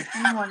tonsils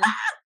in the morning.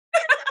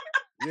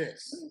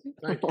 Yes.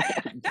 Thank Oh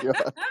you. my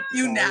god.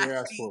 You That's all we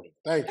asked nasty. for.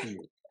 Thank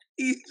you.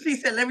 She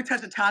said, "Let me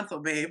touch a tonsil,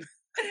 babe."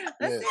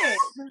 That's Yes.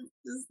 it.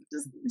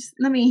 Just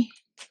let me,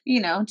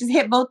 just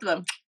hit both of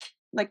them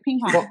like ping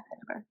pong.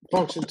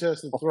 Function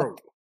tested throat.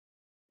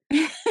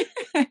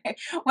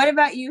 What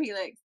about you,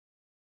 Helix?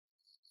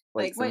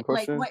 Like same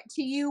question. What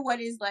to you? What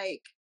is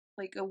like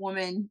a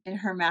woman in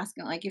her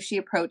masculine? Like if she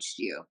approached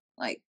you,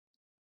 like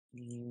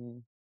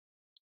Mm,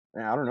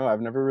 Man, I don't know. I've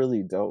never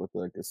really dealt with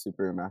like a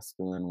super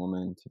masculine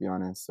woman, to be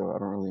honest. So I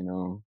don't really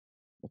know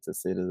what to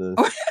say to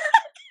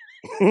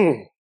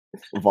this.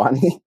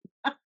 Vonnie.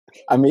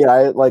 I mean,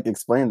 I like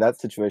explained that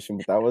situation,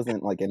 but that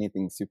wasn't like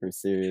anything super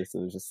serious. It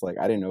was just like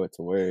I didn't know what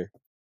to wear.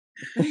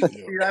 Yeah.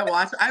 Dude,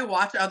 I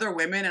watch other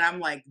women and I'm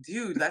like,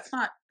 dude, that's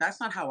not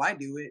how I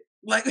do it.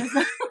 Like,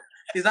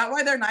 is that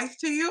why they're nice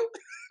to you?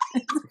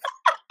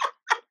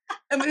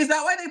 I mean, is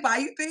that why they buy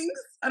you things?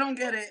 I don't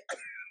get it.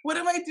 What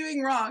am I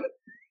doing wrong?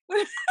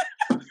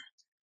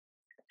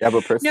 Yeah,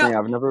 but personally, no.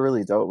 I've never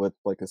really dealt with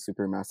like a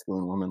super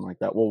masculine woman like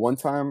that. Well, one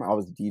time I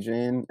was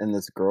DJing and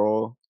this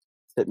girl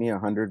tipped me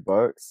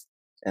 $100,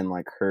 and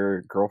like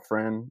her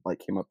girlfriend like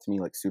came up to me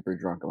like super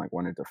drunk and like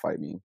wanted to fight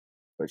me,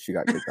 but she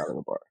got kicked out of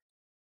the bar.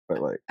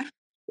 But like,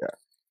 yeah.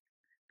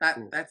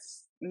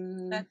 That's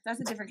That's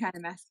a different kind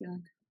of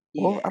masculine.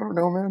 Well, yeah. I don't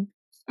know, man.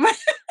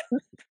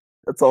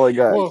 That's all I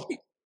got. Well,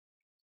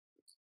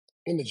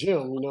 in the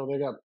gym, they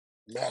got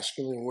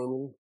masculine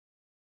women.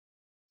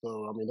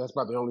 So, I mean, that's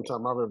about the only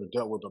time I've ever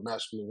dealt with a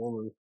masculine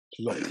woman.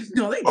 She's like,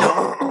 No, they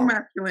don't. So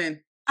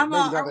masculine. I'm maybe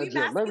all, not are we that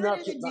gym. Maybe masculine not,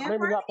 in the gym, maybe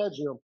Marty? not that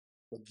gym.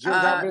 But the gyms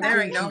I've been There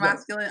to, ain't no she's like,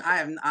 masculine.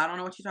 I don't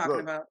know what you're talking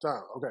look, about.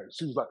 time. Okay.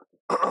 She was like,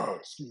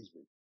 excuse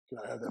me. Can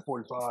I have that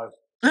 45?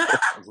 I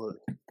was like,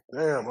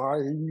 damn, all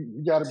right,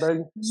 you got it,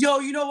 baby. Yo,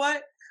 you know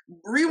what?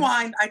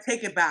 Rewind. I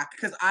take it back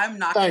because I'm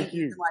not going to Thank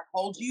you. like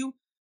hold you.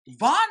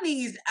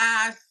 Vonnie's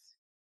ass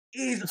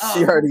is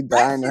She already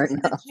dying aggressive right in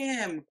now. the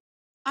gym.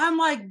 I'm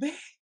like, babe.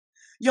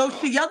 Yo,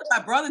 she yelled at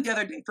my brother the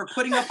other day for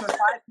putting up her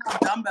 5-pound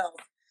dumbbells.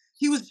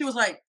 She was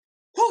like,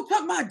 "Who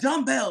took my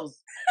dumbbells?"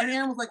 And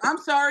Aaron was like, "I'm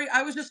sorry,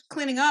 I was just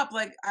cleaning up.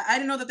 Like, I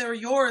didn't know that they were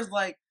yours."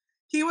 Like,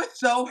 he was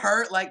so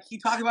hurt. Like, he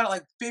talked about it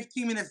like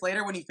 15 minutes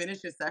later when he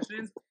finished his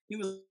sessions. He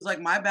was like,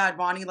 "My bad,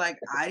 Bonnie. Like,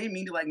 I didn't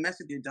mean to like mess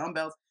with your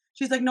dumbbells."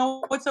 She's like,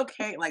 "No, it's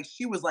okay." Like,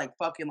 she was like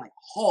fucking like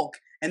Hulk.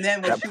 And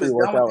then when That she was done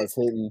pre-workout with it, was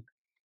hitting.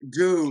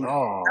 dude, that's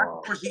Oh,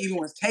 before she even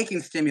was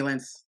taking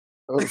stimulants.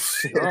 Oh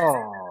shit.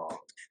 oh,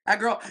 That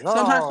girl,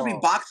 sometimes she'll be oh.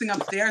 boxing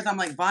upstairs. I'm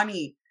like,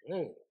 Bonnie,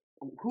 Yeah.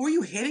 who are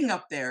you hitting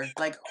up there?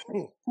 Like,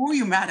 who are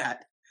you mad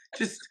at?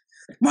 Just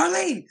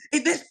Marlene.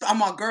 I'm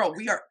my girl.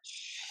 We are.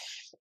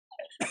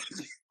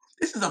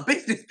 This is a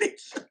business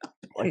bitch.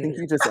 I think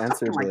you just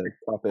answered Like, the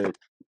topic.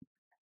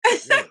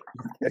 Yeah.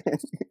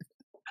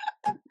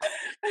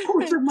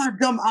 who took my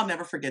dumb? I'll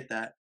never forget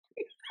that.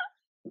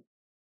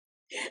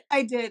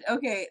 I did.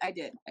 Okay, I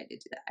did do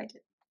that. I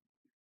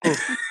did.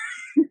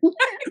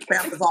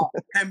 Pam was all,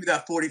 hand me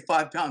that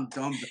 45-pound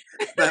dumbbell.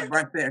 That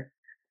right there.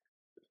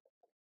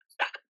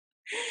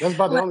 That's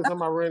about the only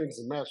time I ran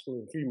into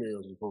masculine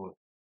females before.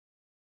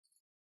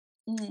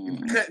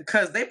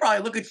 Because they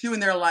probably look at you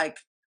and they're like,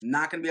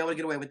 not gonna be able to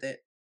get away with it.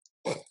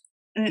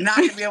 Not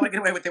gonna be able to get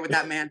away with it with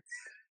that man.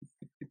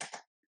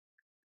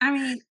 I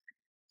mean,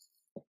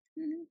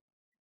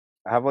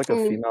 I have like a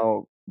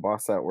female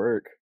boss at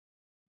work.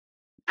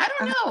 I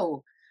don't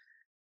know.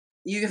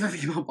 You have a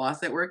female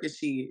boss at work? Is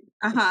she?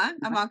 I'm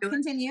on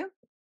continue.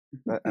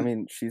 I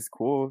mean, she's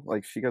cool.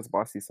 Like she gets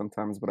bossy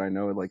sometimes, but I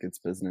know like it's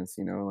business.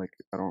 Like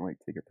I don't like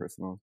take it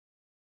personal.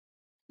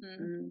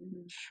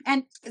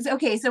 And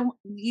okay, so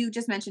you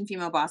just mentioned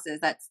female bosses.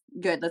 That's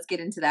good. Let's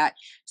get into that.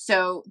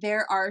 So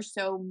there are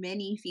so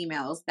many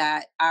females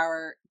that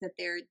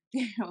they're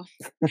Your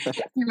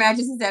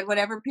Majesty said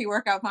whatever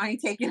pre-workout Bonnie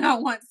taken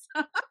out once.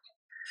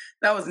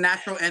 That was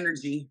natural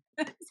energy.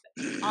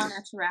 All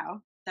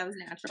natural. That was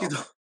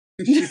natural.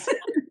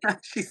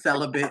 She's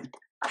celibate.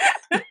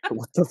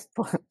 What the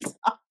fuck?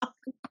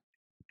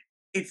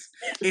 It's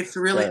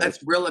really it's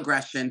real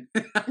aggression.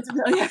 It's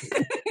really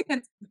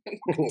it's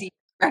deep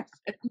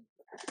aggression.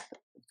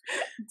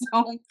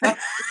 Don't fuck.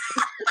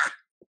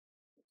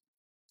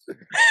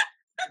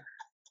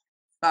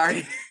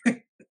 Sorry.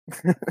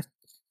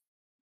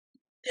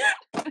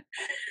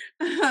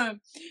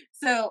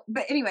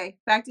 But anyway,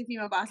 back to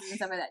female bosses and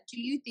stuff like that. Do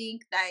you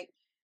think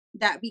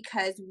that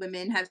because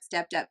women have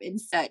stepped up in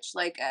such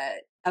like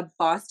a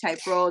boss type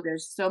role,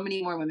 there's so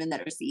many more women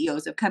that are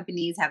CEOs of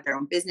companies, have their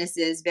own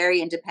businesses,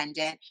 very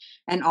independent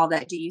and all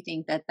that. Do you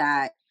think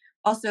that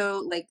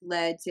also like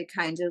led to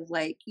kind of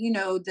like,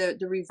 the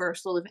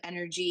reversal of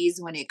energies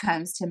when it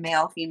comes to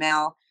male,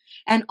 female,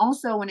 and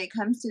also when it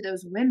comes to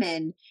those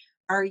women,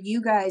 are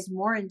you guys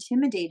more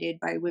intimidated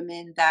by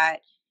women that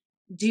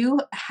do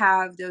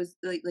have those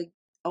like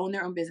own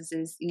their own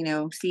businesses,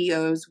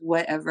 CEOs,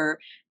 whatever,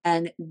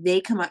 and they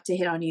come up to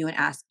hit on you and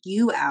ask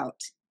you out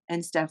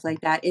and stuff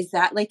like that. Is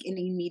that like an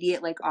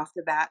immediate, like off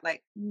the bat,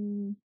 like,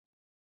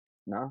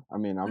 No, I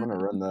mean, I'm gonna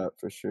mm, run that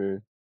for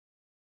sure.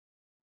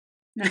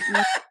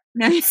 mm,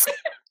 nice.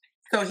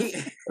 So he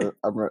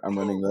I'm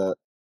running that.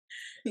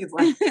 he's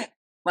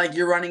like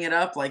you're running it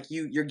up, like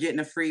you're getting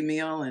a free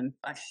meal and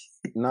like,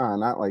 Nah,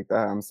 not like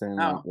that. I'm saying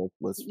like oh,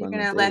 let's You're run the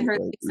gonna let date. her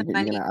Like take some you're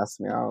money gonna ask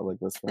me out. Like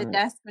let's at the run it.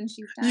 desk when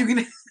she's you done.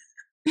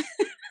 gonna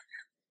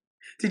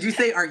did you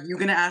say are you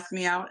gonna ask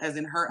me out as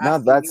in her No,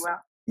 asking you that's out?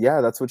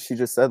 yeah, that's what she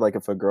just said. Like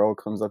if a girl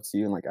comes up to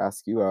you and like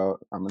asks you out,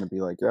 I'm gonna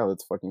be like, yeah,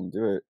 let's fucking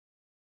do it.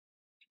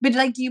 But,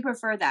 like, do you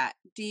prefer that?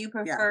 Do you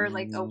Yeah. prefer,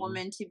 like, a Mm,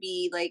 woman to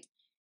be, like,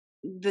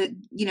 the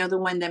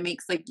one that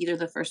makes, like, either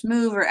the first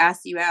move or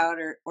asks you out,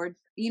 or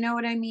you know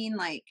what I mean?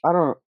 Like, I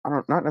don't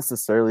not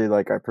necessarily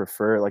like I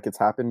prefer like it's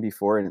happened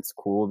before and it's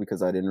cool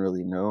because I didn't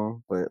really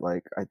know, but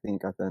like I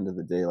think at the end of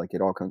the day, like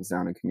it all comes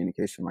down to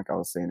communication, like I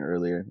was saying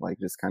earlier. Like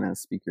just kind of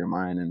speak your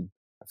mind and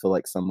I feel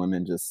like some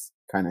women just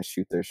kind of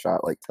shoot their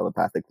shot like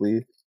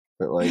telepathically,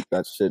 but like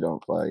that shit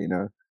don't fly, you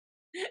know?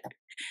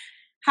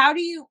 how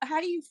do you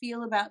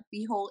feel about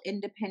the whole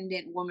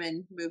independent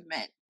woman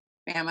movement,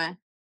 Bama?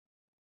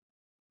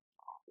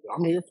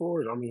 I'm here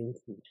for it. I mean,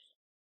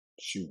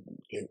 shoot,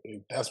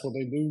 if that's what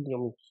they do. I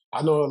mean,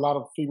 I know a lot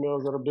of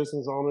females that are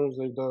business owners.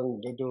 They're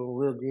doing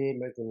real good,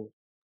 making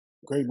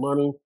great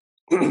money.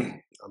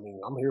 I mean,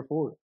 I'm here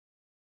for it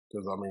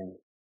because I mean,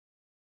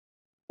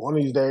 one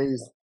of these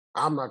days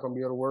I'm not gonna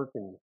be able to work,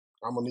 and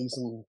I'm gonna need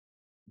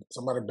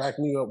somebody to back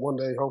me up one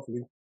day,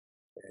 hopefully,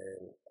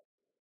 and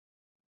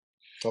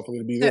hopefully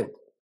to be So them.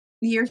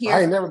 you're I here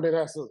ain't for never been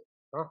asked,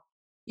 huh?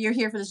 you're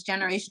here for this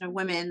generation of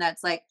women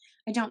that's like,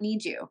 I don't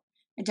need you.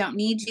 I don't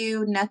need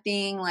you,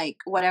 nothing, like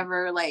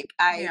whatever. Like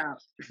I Yeah.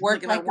 work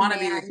Like if I like a wanna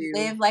be with man, you,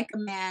 live like a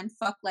man,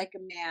 fuck like a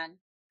man,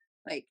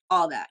 like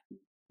all that.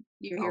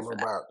 You're I here don't know for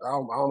that. about I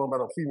don't know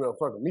about a female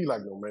fucking me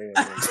like no man,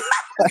 but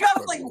I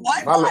was like, fucking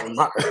what?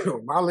 Why?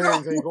 my Girl.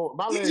 legs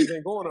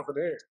ain't going up in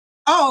the air.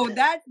 Oh,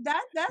 that's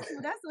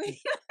what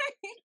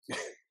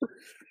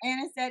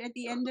Anna said at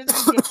the end of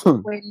the day,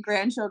 when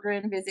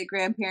grandchildren visit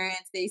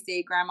grandparents, they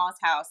say grandma's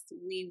house,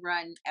 we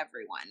run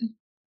everyone.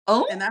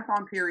 Oh, And that's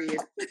on period.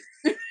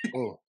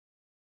 Mm.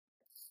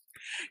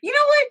 you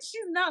know what?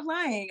 She's not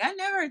lying. I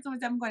never heard someone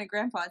say I'm going to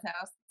grandpa's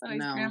house. It's always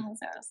No. grandma's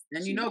house.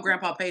 And you She know knows.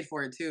 grandpa paid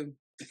for it too.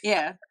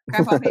 Yeah,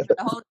 grandpa paid for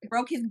the whole,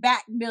 broke his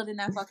back building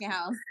that fucking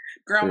house.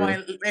 Grandma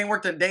True. ain't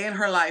worked a day in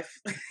her life.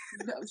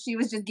 No, she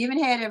was just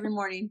giving head every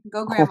morning.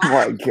 Go Oh grandma.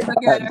 my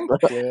Look at god, her. bro.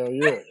 Hell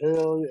yeah,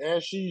 hell yeah,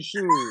 as she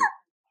should.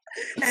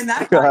 And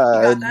that's why she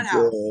got God that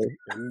house. damn.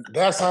 And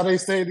that's how they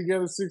stayed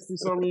together 60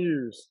 some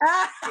years.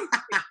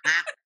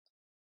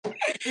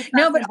 It's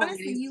No, that but simple,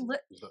 honestly, ladies.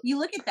 you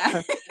look at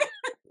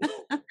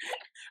that.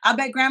 I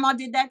bet grandma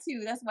did that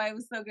too. That's why it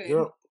was so good.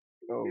 Yep.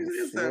 Oh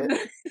It's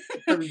shit.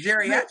 some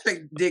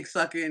geriatric dick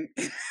sucking.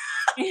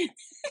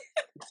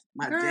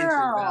 My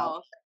dentures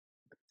out.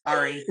 Girl,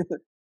 Sorry.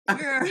 I'm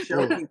girl. Mm,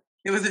 joking.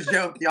 It was a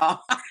joke, y'all.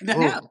 No,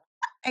 mm,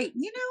 hey,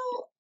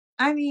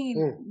 I mean,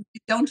 mm.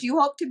 don't you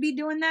hope to be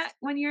doing that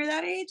when you're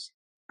that age?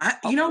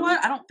 You know Hopefully,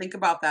 what? I don't think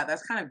about that.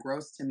 That's kind of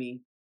gross to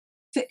me.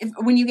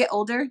 when you get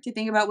older, to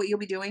think about what you'll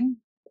be doing.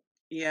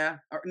 Yeah.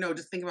 Or no,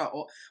 just think about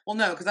well,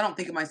 no, because I don't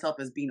think of myself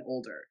as being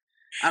older.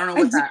 I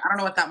do. I don't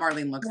know what that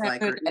Marlene looks I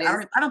like. know Or what that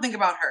is. I don't think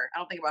about her. I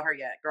don't think about her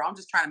yet. Girl, I'm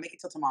just trying to make it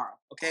till tomorrow.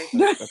 Okay.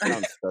 That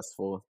sounds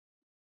stressful.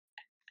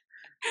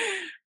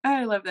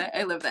 I love that.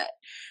 I love that.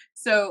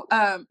 So,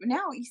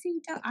 now you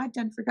see, I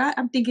done forgot.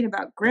 I'm thinking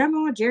about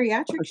grandma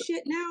geriatric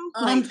shit now.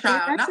 Like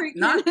Child, geriatric.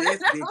 not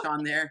this bitch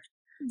on there.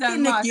 He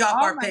Done nicked lost you off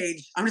all our my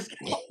page. I'm just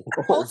kidding.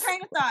 whole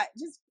train of thought.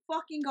 Just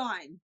fucking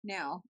gone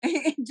now.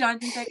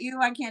 Jonathan said, "Ew,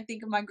 I can't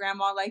think of my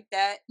grandma like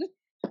that."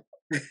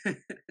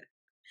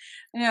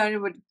 No, I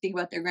would think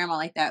about their grandma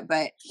like that,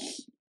 but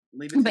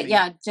Leave it to me.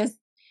 yeah, just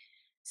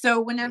so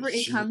whenever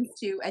it Shit. comes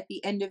to at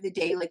the end of the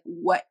day, like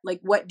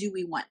what do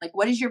we want? Like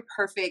what is your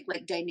perfect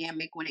like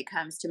dynamic when it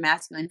comes to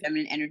masculine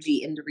feminine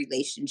energy in the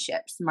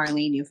relationships?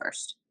 Marlene, you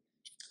first.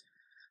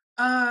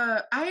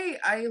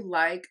 I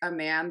like a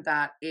man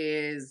that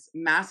is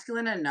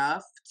masculine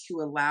enough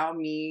to allow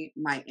me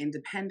my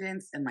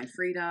independence and my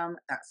freedom,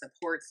 that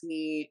supports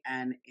me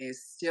and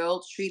is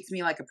still treats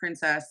me like a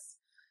princess,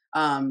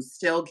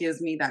 still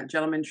gives me that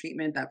gentleman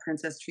treatment, that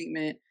princess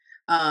treatment.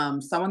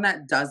 Someone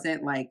that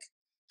doesn't like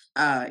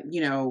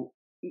you know,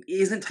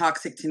 isn't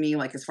toxic to me,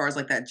 like as far as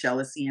like that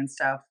jealousy and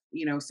stuff.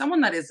 You know,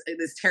 someone that is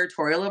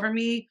territorial over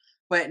me,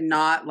 but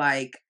not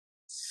like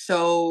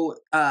so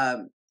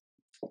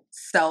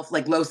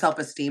low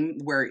self-esteem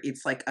where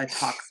it's like a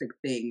toxic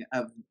thing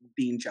of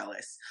being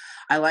jealous.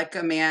 I like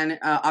a man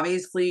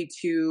obviously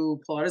to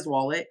pull out his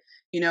wallet,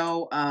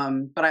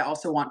 but I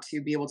also want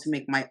to be able to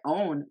make my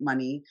own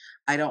money.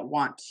 I don't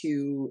want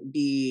to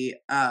be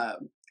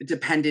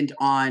dependent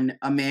on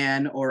a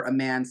man or a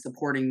man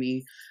supporting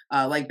me.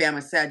 Like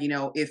Bama said,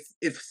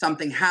 if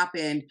something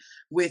happened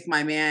with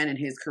my man and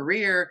his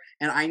career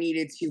and I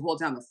needed to hold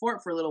down the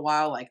fort for a little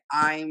while, like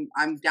I'm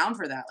down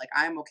for that. Like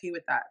I'm okay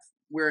with that.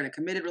 We're in a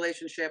committed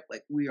relationship.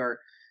 Like we're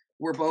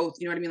both,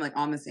 you know what I mean? Like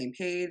on the same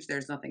page.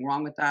 There's nothing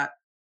wrong with that.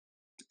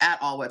 at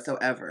all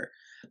whatsoever.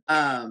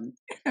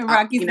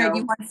 Rocky You said you know,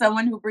 want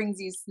someone who brings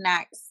you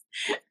snacks.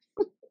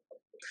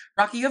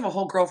 Rocky, you have a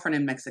whole girlfriend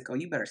in Mexico.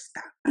 You better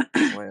stop.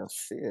 Well,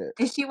 shit.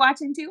 Is she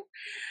watching too?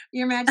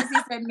 Your Majesty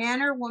said,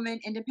 man or woman,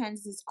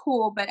 independence is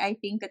cool, but I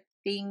think that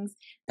things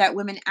that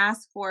women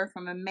ask for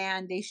from a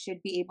man, they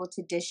should be able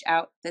to dish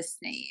out the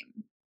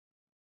same.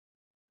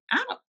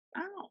 I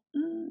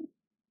don't.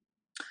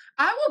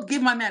 I will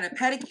give my man a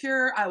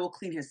pedicure. I will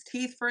clean his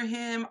teeth for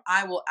him.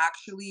 I will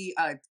actually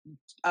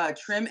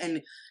trim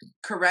and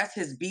caress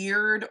his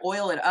beard,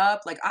 oil it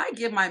up. Like I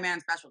give my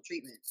man special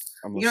treatment.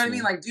 I'm You know what I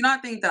mean? listening. Like, do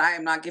not think that I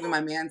am not giving my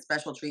man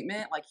special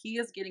treatment. Like he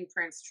is getting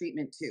Prince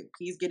treatment too.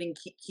 He's getting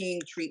king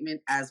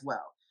treatment as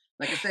well.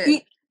 Like I said, You,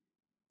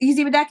 you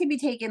see, but that could be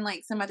taken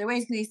like some other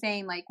ways because he's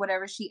saying like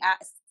whatever she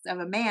asks of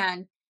a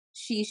man,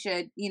 she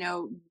should,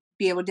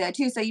 be able to do that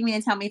too. So you mean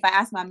to tell me if I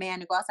ask my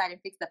man to go outside and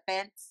fix the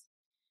fence,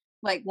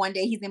 like one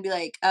day he's gonna be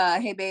like,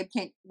 hey babe,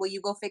 will you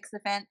go fix the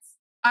fence?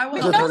 I But will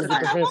Is go your no, fix turn the to get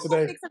son, the fence. I fence won't go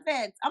today? fix the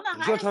fence. I'm not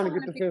Is your hiring turn to someone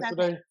get to the fix fence that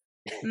fence. today?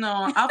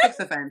 No, I'll fix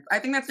the fence. I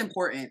think that's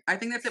important. I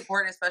think that's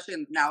important,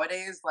 especially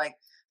nowadays. Like,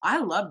 I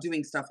love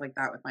doing stuff like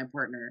that with my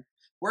partner.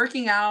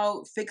 Working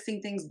out,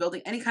 fixing things,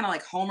 building any kind of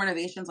like home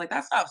renovations, like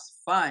that stuff's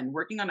fun.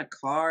 Working on a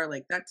car,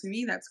 like that to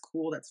me, that's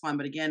cool. That's fun.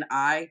 But again,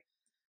 I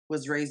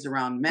was raised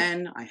around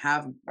men.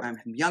 I'm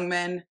young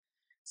men.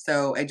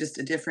 So I just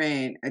a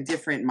different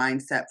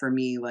mindset for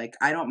me. Like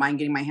I don't mind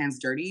getting my hands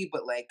dirty,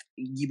 but like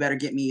you better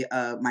get me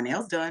my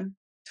nails done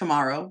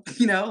tomorrow,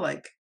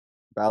 like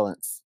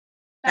Balance.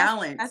 That's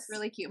balance.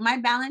 really cute. My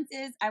balance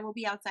is I will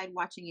be outside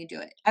watching you do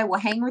it. I will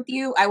hang with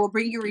you. I will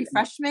bring you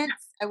refreshments.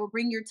 I will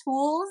bring your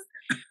tools.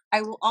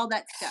 I will all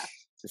that stuff.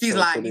 Just She's show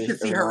up lying. You pretty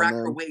should see every her now and rack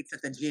her then. weights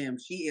at the gym.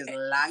 She is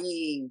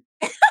lying.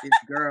 This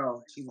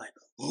girl. She's like,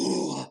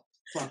 oh,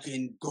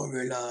 fucking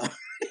gorilla.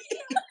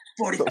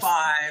 The f-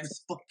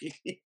 45s.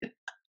 Fucking.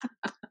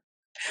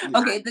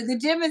 Okay, the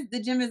gym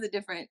is a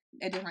different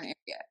area.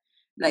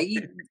 Like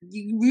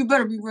you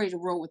better be ready to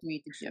roll with me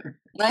at the gym.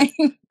 Like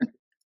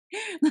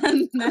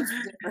that's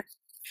different.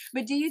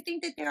 But do you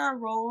think that there are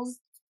roles?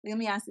 Let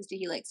me ask this to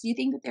Helix. Do you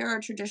think that there are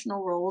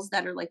traditional roles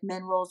that are like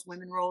men roles,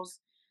 women roles,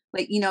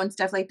 like and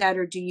stuff like that,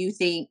 or do you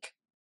think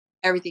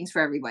everything's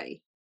for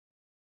everybody?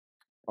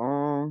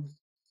 um,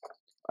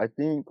 I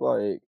think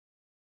like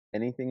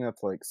anything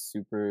that's like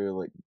super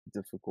like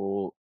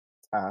difficult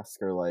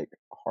task or like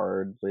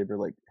hard labor,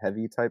 like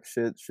heavy type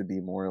shit should be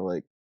more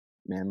like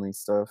manly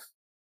stuff.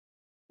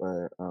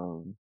 But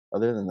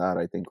other than that,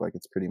 I think like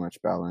it's pretty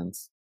much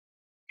balanced.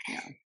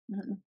 Yeah.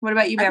 What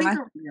about you, I think,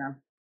 Bama? yeah.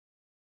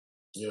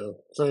 Yeah,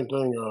 same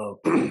thing.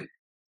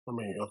 I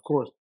mean, of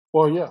course.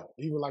 Well, yeah,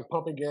 even like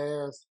pumping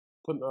gas,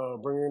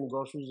 bringing in the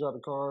groceries out of the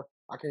car.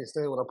 I can't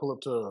stand when I pull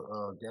up to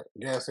a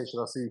gas station.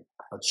 I see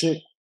a chick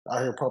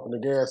out here pumping the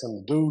gas, and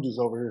the dude is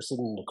over here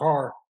sitting in the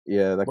car.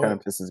 Yeah, that kind But of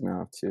pisses me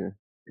off too.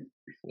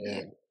 Yeah.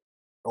 and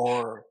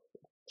or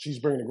she's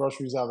bringing the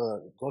groceries out of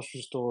the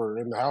grocery store or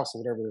in the house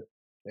or whatever,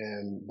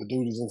 and the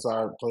dude is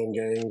inside playing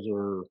games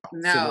or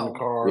sitting in the No,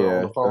 car on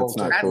Yeah, the phone that's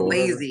not that's texting or cool.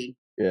 whatever. lazy.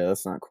 Yeah,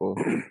 that's not cool.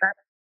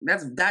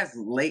 That's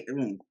late.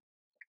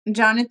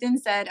 Jonathan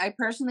said, I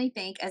personally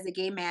think as a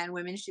gay man,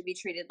 women should be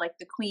treated like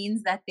the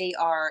queens that they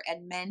are,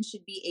 and men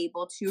should be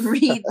able to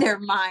read their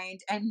mind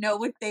and know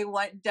what they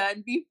want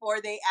done before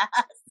they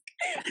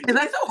ask. Is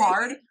that so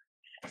hard?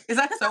 Is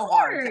that That's so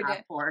hard to hard.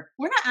 ask for?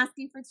 We're not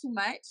asking for too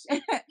much.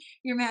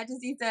 Your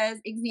Majesty says,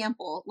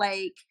 example,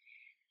 like,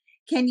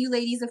 can you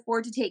ladies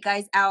afford to take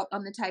guys out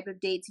on the type of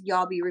dates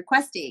y'all be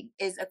requesting?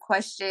 Is a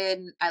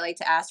question I like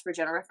to ask for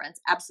general reference.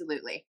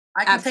 Absolutely.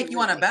 I can take you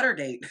on a Absolutely. better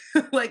date.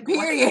 Like what?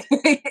 Period.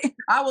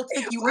 I will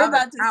take you We're out of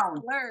about to town.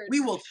 splurge. We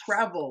will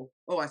travel.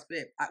 Oh, I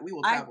spit. We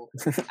will I travel.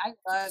 I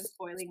love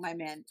spoiling my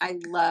men. I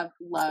love,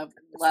 love,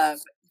 love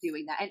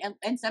doing that.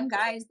 And some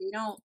guys they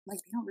don't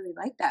really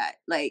like that.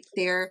 Like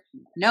they're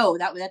no,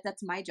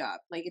 that's my job.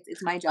 Like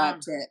it's my job Um,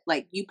 to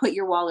like you put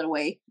your wallet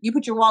away. You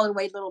put your wallet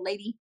away, little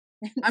lady.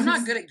 I'm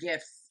not good at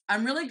gifts.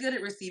 I'm really good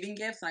at receiving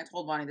gifts, and I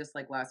told Bonnie this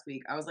like last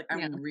week. I was like,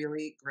 Yeah. I'm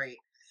really great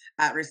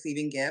at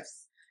receiving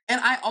gifts. And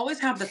I always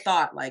have the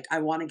thought, like, I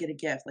want to get a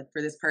gift, like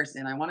for this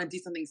person. I want to do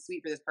something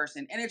sweet for this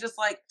person. And it just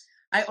like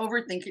I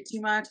overthink it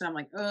too much, and I'm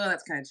like, oh,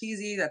 that's kind of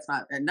cheesy. That's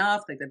not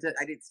enough. Like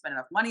I didn't spend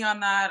enough money on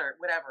that, or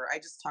whatever. I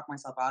just talk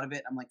myself out of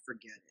it. I'm like,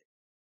 forget it,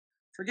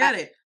 I, forget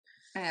it.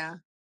 yeah.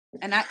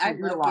 And I I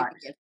do it a love lot.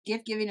 giving gifts.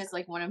 Gift giving is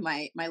like one of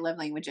my love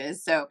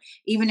languages. So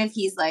even if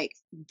he's like,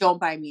 don't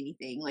buy me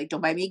anything, like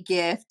don't buy me a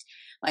gift,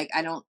 like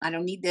I don't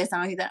need this, I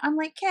don't need that. I'm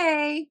like,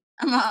 okay.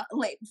 I'm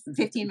like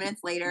 15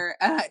 minutes later,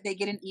 they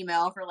get an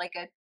email for like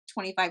a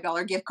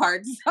 $25 gift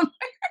card.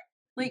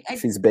 Like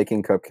She's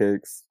baking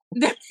cupcakes.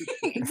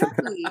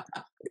 exactly.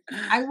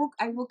 I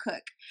will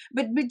cook.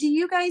 But do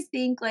you guys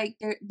think like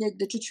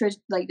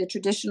the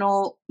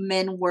traditional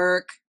men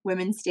work,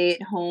 women stay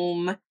at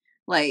home,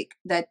 like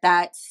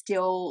that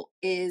still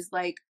is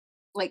like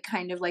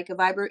kind of like a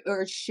vibe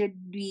or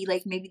should be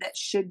like maybe that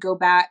should go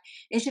back.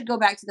 It should go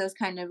back to those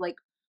kind of like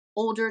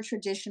older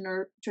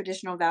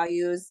traditional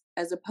values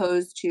as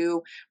opposed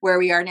to where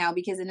we are now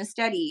because in a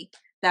study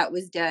that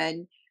was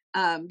done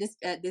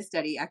This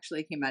study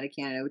actually came out of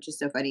Canada, which is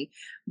so funny.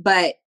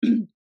 But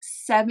Hey,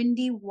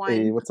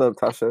 71 what's up,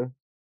 Tasha?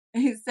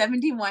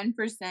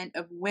 71%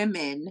 of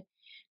women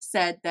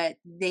said that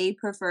they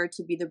prefer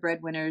to be the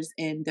breadwinners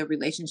in the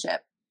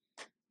relationship.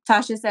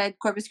 Tasha said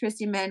Corpus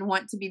Christi men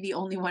want to be the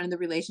only one in the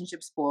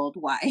relationship spoiled.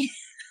 Why?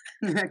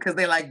 Because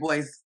they like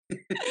boys.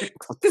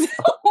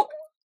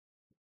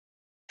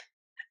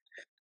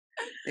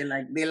 They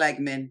like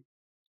men.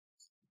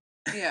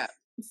 Yeah.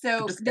 I'm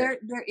So just kidding.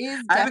 there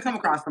is I haven't come definitely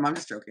across them. I'm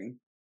just joking.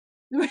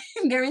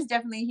 there is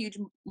definitely a huge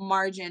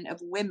margin of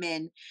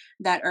women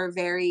that are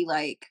very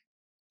like,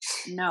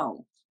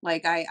 no,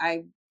 like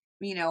I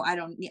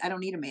don't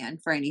need a man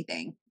for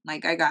anything.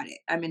 Like I got it.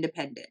 I'm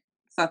independent.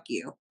 Fuck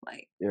you.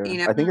 Like, Yeah, you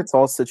know. I think it's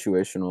all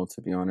situational,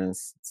 to be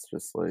honest. It's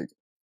just like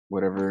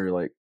whatever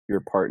like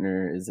your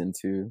partner is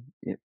into,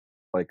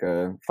 like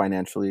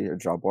financially or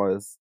job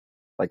wise.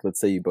 Like, let's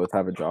say you both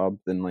have a job,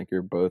 then like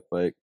you're both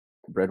like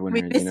We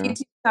breadwinners, you miss you know.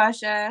 too,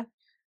 Sasha.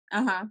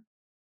 Uh-huh.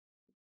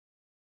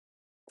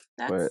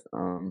 But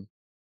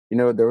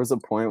That's there was a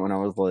point when I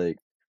was like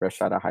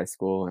fresh out of high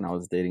school and I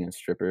was dating a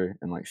stripper,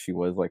 and like she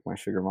was like my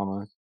sugar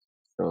mama.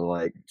 So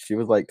like she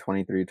was like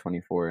 23,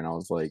 24, and I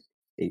was like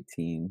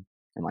 18,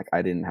 and like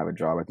I didn't have a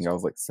job. I think I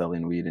was like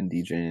selling weed and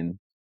DJing.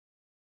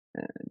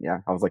 And yeah,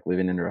 I was like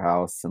living in her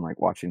house and like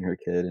watching her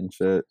kid and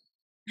shit.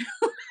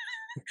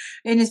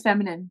 it is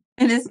feminine.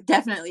 It is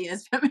definitely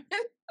is feminine.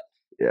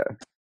 Yeah.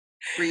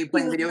 Were you He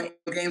playing was video like,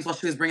 games while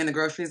she was bringing the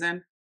groceries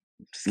in?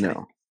 Just kidding.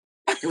 No.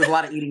 It was a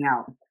lot of eating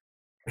out.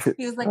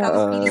 he was like, I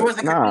was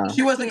feeding, Nah.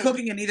 She my wasn't kid.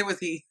 cooking, and neither was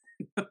he.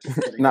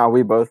 Just kidding. Nah,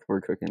 we both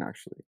were cooking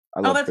actually. I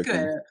Oh, love that's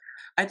cooking. good.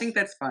 I think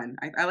that's fun.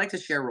 I like to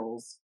share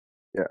roles.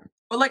 Yeah.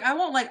 But like I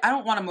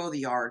don't want to mow the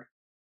yard.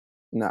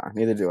 Nah,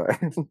 neither do I. I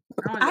don't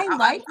I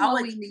like I'll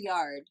like mowing the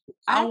yard.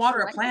 I I'll actually water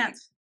a like plant.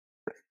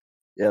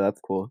 Yeah,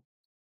 that's cool.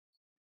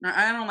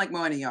 I don't like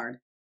mowing a yard.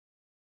 it.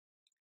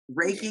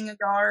 Raking a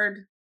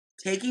yard,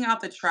 taking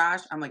out the trash.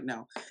 I'm like,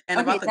 no. And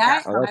Okay, about the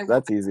that gas Oh, pump, I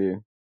that's easy.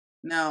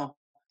 no.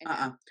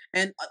 know.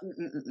 And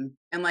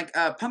like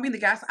pumping the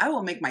gas, I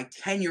will make my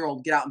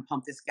 10-year-old get out and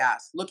pump this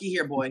gas. Looky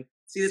here, boy.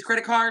 See this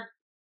credit card?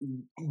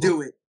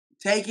 Do it.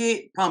 Take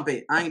it, pump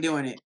it. I ain't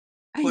doing it.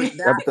 Push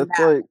Yeah, that but and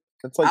that.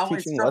 that's like I'll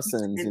teaching instruct you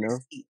lessons, in you this know?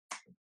 seat.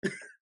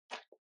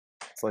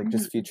 It's like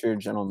just future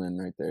gentlemen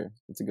right there.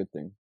 It's a good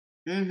thing.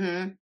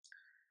 Mm-hmm.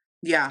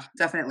 Yeah,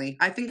 definitely.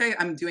 I think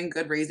I'm doing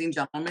good raising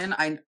gentlemen.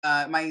 My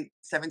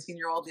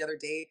 17-year-old the other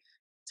day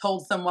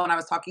told someone I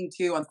was talking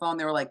to on the phone,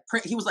 they were like,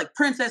 he was like,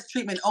 princess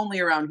treatment only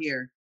around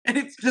here. And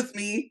it's just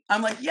me.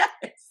 I'm like, yes.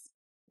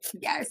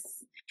 Yes.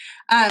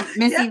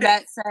 Missy Yes.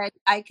 Vet said,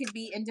 I could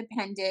be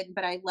independent,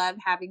 but I love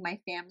having my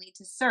family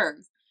to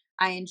serve.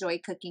 I enjoy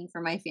cooking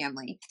for my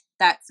family.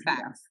 That's Yeah.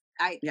 facts.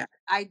 I Yeah.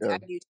 I Yeah.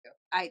 do too.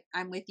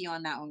 I'm with you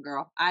on that one,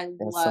 girl. I Yeah,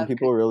 some love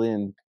people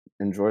really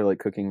enjoy like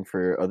cooking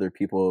for other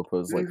people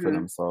opposed like for Mm-hmm.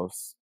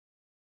 themselves.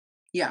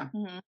 Yeah.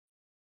 cooking.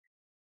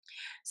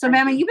 So, I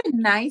Mama, do. you've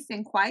been nice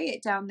and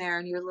quiet down there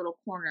in your little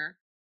corner.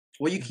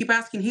 Well, you keep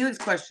asking Helix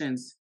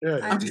questions. Yeah,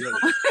 I I'm just know.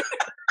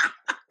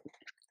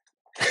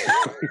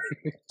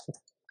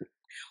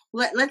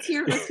 Let's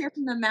hear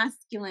from the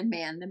masculine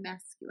man. The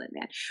masculine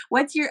man.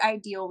 What's your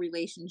ideal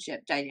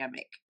relationship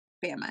dynamic,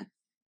 Bama?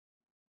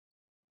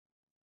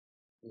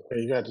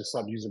 Hey, you got to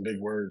stop using big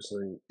words.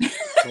 What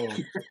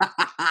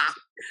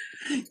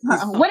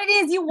it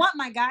is you want,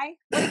 my guy?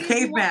 What it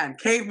is you want?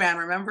 Caveman,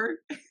 remember?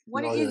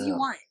 What Oh it is you yeah.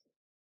 want?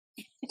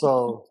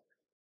 So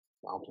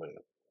I'm playing.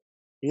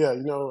 Yeah,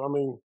 I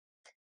mean,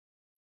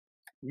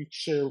 we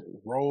share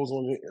roles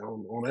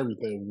on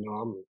everything.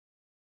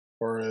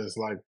 Whereas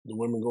like the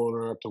women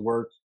going up to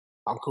work,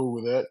 I'm cool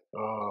with that.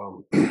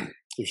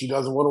 If she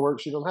doesn't want to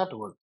work, she don't have to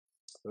work.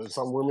 There's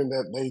some women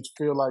that they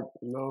feel like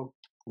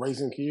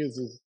raising kids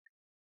is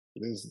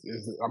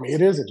I mean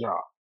it is a job.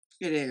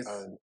 It is.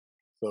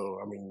 So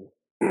I mean,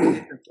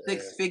 It's a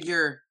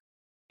 6-figure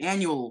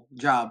annual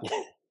job.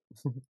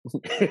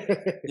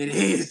 It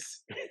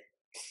is.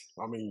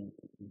 I mean,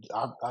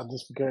 I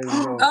just became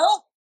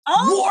Oh,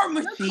 War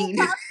Look who Machine.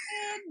 popped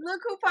in!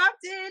 Look who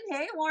popped in!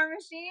 Hey, War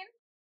Machine.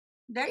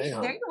 There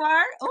damn. you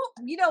are. Oh,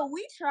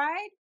 we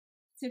tried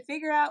to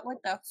figure out what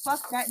the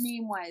fuck that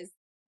name was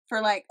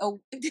for like a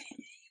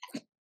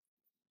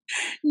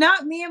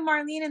not me and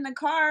Marlene in the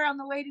car on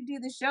the way to do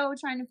the show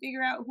trying to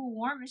figure out who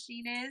War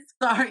Machine is.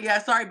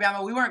 Sorry,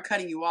 Bama. We weren't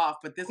cutting you off,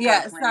 but this guy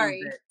Yeah,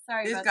 claims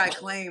sorry this about guy that.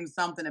 claims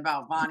something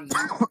about Bonnie.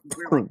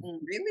 We're like,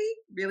 really?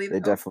 Really? They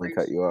definitely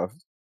cut you off.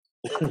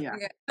 Yeah,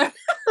 Yeah.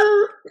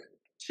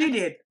 she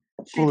did.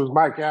 Pull his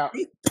mic out.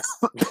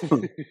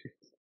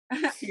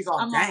 He's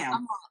all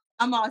down.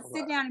 I'm all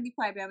sit down and be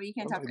quiet, Bama. You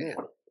can't talk right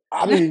Damn.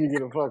 I didn't even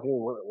get a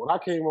fucking when I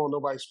came on.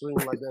 Nobody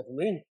screamed like that for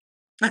me.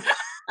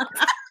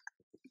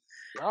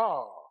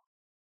 Oh,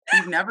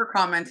 You've never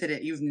commented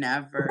it. You've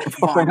never.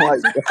 Oh my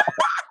god.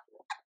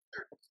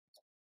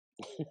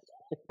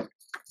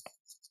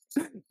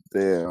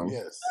 Damn.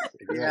 yes.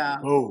 Exactly. Yeah.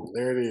 Boom.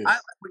 There it is.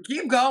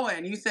 Keep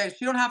going. You said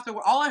she don't have to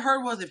work. All I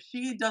heard was if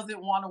she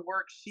doesn't want to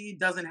work, she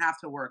doesn't have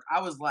to work.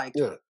 I was like,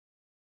 Yeah.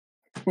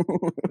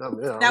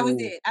 Yeah, I That was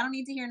mean, it. I don't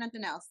need to hear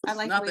nothing else. I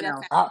like the way Nothing that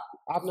else.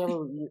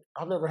 sounds.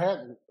 I've never had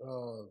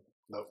no,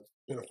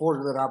 been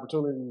afforded that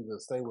opportunity to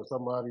stay with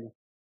somebody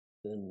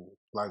and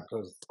like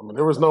because I mean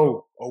there was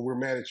no we're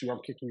mad at you, I'm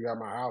kicking you out of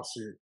my house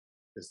shit.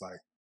 It's like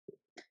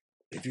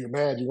if you're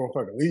mad, you're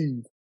gonna fucking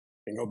leave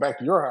and go back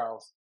to your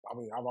house. I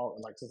mean, I've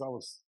always like since I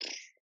was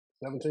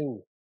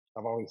 17,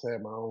 I've always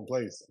had my own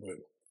place.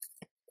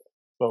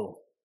 So,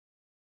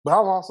 but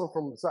I'm also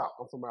from the South.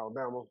 I'm from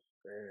Alabama,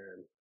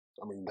 and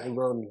I mean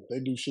they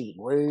do shit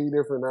way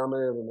different down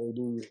there than they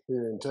do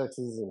here in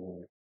Texas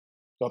and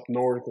up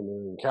north and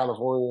in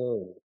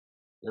California and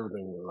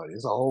everything. Like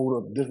it's a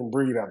whole different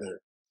breed out there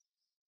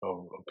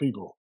of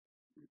people.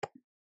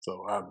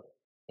 So and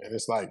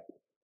it's like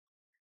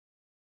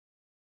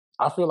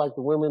I feel like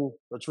the women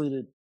are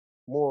treated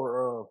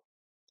more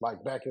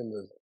like back in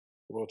the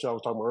what y'all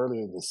was talking about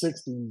earlier, the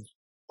 '60s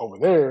over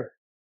there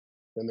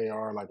than they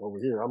are like over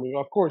here. I mean,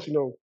 of course,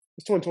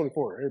 it's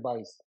 2024.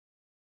 Everybody's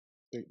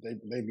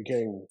they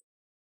became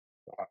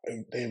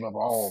they've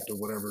evolved or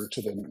whatever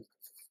to the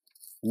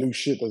new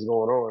shit that's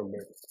going on.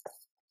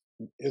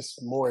 But it's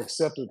more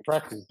accepted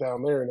practice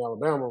down there in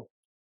Alabama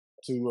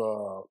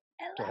to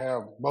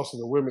have most of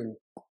the women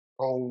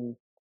home,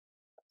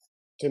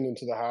 tending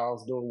to the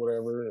house, doing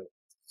whatever.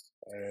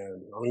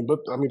 And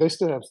I mean, they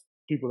still have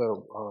people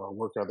that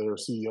work out there,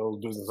 CEOs,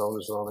 business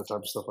owners, and all that type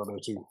of stuff out there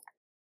too.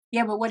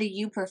 Yeah, but what do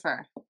you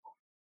prefer?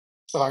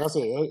 So, like I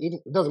said,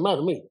 it doesn't matter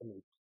to me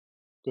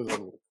because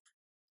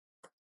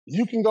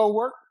you can go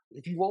work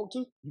if you want to.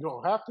 You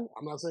don't have to.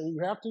 I'm not saying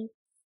you have to,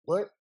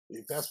 but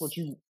if that's what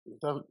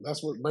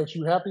that's what makes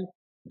you happy,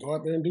 go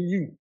out there and do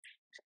you.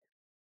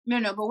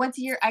 No, but what's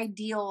your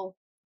ideal,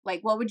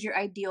 like, what would your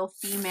ideal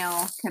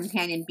female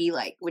companion be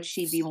like? Would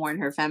she be more in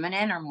her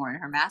feminine or more in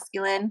her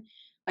masculine?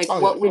 Like, Oh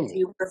yeah, what would feminine.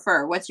 you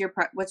prefer? What's your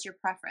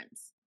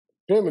preference?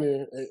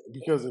 Feminine,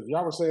 because if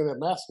y'all were saying that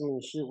masculine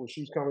shit when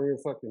she's coming in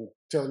fucking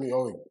telling me,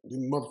 oh,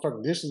 these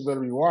motherfucking dishes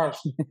better be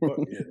washed, but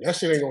yeah, that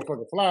shit ain't gonna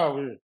fucking fly over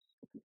here.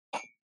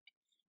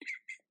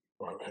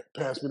 Or,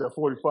 pass me that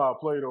 45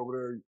 plate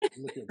over there.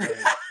 Look at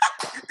that.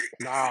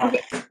 Nah,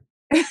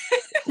 Okay.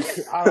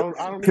 I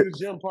don't need a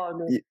gym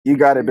partner. You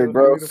got it, big I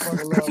bro. need a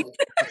fucking lover.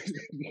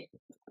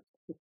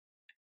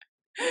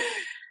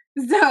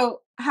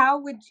 So,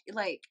 how would you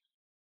like?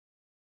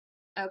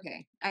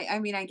 Okay, I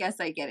mean, I guess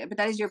I get it, but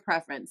that is your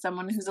preference.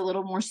 Someone who's a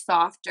little more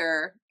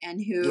softer and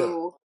Yeah,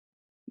 who,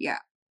 yeah.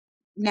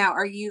 Now,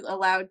 are you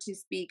allowed to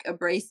speak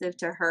abrasive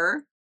to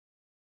her?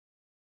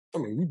 I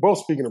mean, we both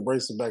speaking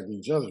abrasive back to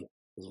each other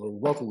because when we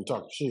both we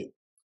talking shit.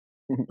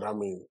 But I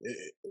mean,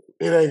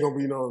 it ain't gonna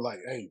be no like,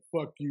 hey,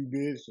 fuck you,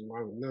 bitch, and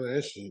like, none of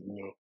that shit.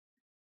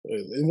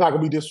 It's not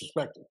gonna be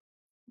disrespectful,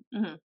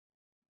 Hmm.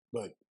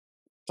 but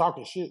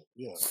talking shit,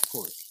 yeah, of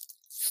course.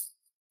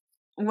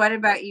 What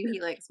about you,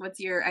 Helix? What's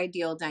your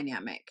ideal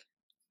dynamic?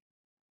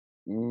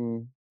 Mm,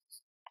 Them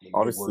big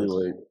Honestly,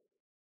 words.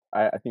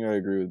 like I think I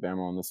agree with Bama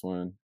on this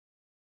one.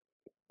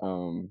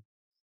 Um,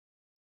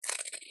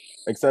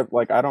 except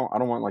like I don't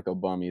want like a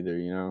bum either,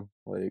 you know?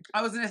 Like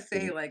I was gonna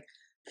say, like,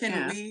 can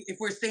Yeah. we, if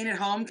we're staying at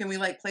home, can we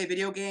like play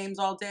video games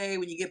all day?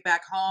 When you get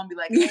back home, be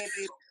like, hey,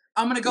 babe,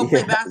 I'm gonna go play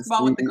yeah, see,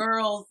 basketball with the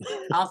girls.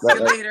 I'll see that,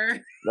 you that later.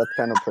 that's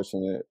kind of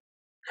pushing it.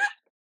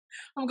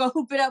 I'm gonna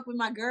hoop it up with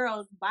my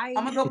girls. Bye.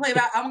 I'm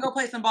gonna go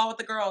play some ball with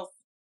the girls.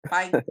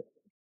 Bye.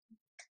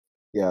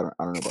 Yeah,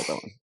 I don't know about that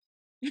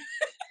one.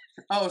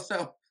 Oh,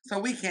 so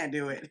we can't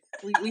do it.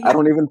 We I have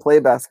don't even play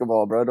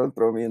basketball, bro. Don't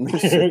throw me in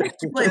this shit.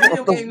 You play What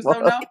video the games though,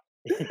 fuck?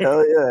 no?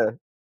 Hell yeah.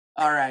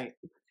 All right,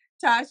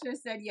 Tasha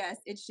said yes,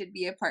 it should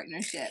be a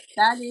partnership.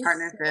 That is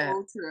partnership.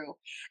 so true.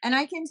 And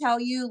I can tell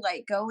you,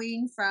 like,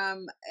 going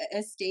from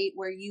a state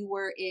where you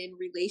were in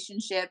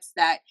relationships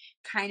that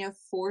kind of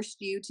forced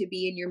you to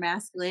be in your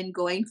masculine,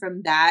 going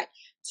from that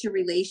to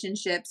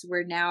relationships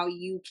where now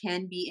you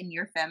can be in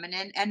your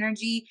feminine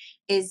energy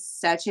is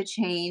such a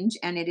change.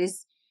 And it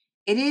is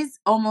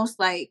almost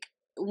like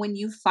when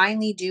you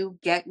finally do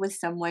get with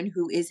someone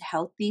who is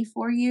healthy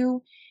for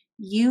you,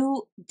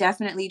 you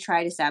definitely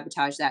try to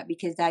sabotage that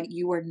because that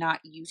you are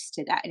not used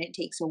to that and it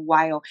takes a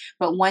while.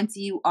 But once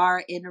you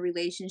are in a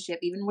relationship,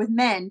 even with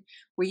men,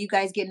 where you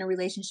guys get in a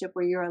relationship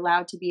where you're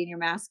allowed to be in your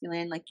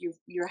masculine, like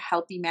your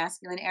healthy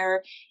masculine era,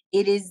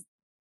 it is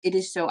it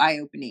is so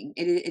eye-opening.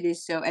 It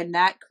is so, and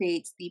that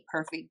creates the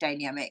perfect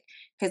dynamic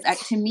because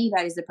to me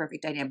that is the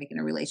perfect dynamic in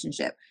a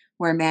relationship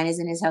where a man is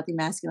in his healthy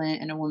masculine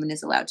and a woman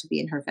is allowed to be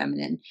in her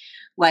feminine.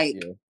 Like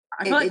Yeah.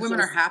 I feel it, like it women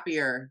are just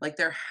happier. Like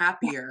they're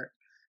happier.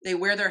 They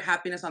wear their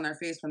happiness on their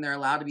face when they're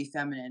allowed to be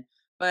feminine.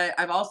 But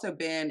I've also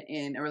been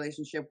in a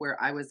relationship where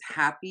I was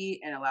happy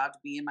and allowed to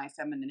be in my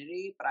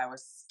femininity, but I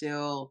was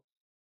still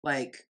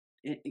like,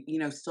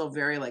 still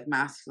very like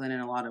masculine in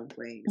a lot of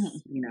ways,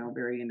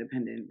 very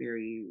independent,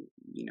 very,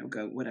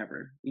 go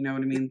whatever. You know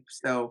what I mean?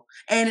 So,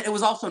 and it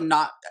was also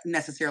not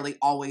necessarily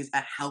always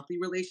a healthy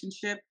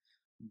relationship,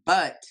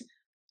 but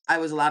I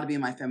was allowed to be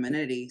in my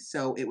femininity,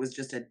 so it was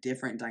just a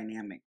different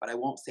dynamic. But I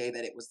won't say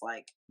that it was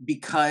like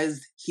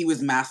because he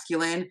was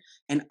masculine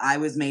and I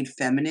was made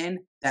feminine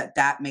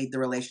that made the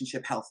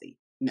relationship healthy.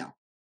 No.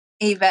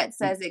 Yvette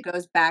says it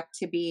goes back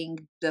to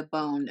being the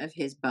bone of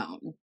his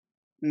bone,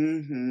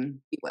 Mm-hmm.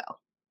 if you will.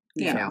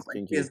 You Yeah, know, Sounds like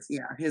kinky.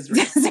 his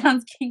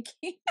sounds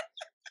kinky.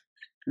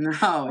 no,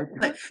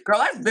 it's like, girl,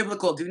 that's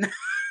biblical. Do not.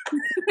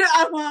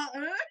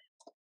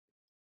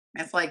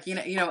 It's like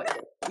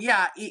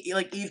yeah.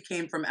 Like Eve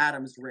came from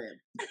Adam's rib.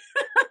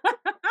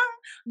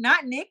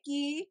 Not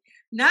Nikki.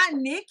 Not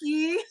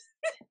Nikki.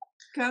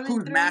 Coming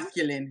Who's through.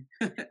 masculine?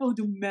 Oh,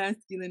 the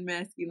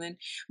masculine.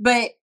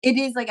 But it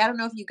is like, I don't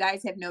know if you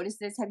guys have noticed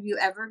this. Have you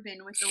ever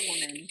been with a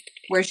woman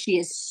where she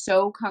is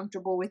so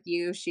comfortable with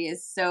you? She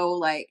is so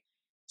like,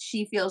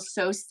 she feels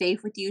so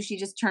safe with you. She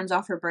just turns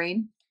off her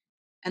brain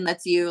and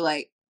lets you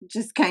like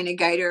just kind of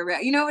guide her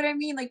around. You know what I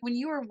mean? Like when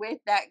you were with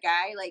that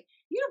guy, like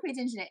you don't pay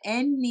attention to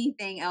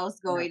anything else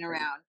going Nothing.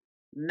 around.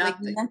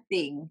 Like Nothing.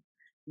 nothing.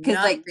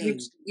 Because like Nothing.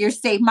 you're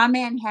safe. My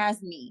man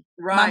has me.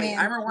 My Right. I man,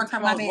 remember one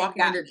time I my was man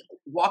got me.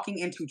 walking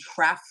into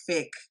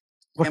traffic,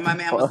 What and my the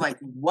man was fuck? like,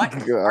 "What are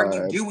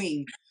you God.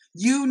 doing?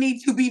 You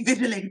need to be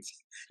vigilant.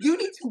 You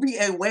need to be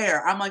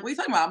aware." I'm like, "What are you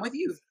talking about? I'm with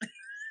you."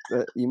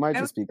 You might I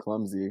just be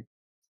clumsy.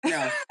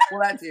 No,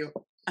 well that too.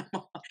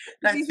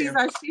 That GC's too.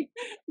 how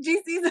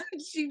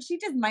she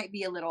just might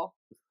be a little.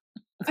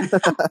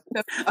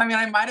 I mean,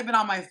 I might have been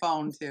on my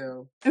phone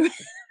too,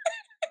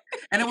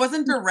 and it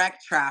wasn't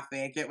direct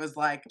traffic. It was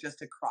like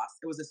just across.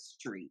 It was a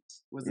street.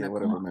 It wasn't Yeah, a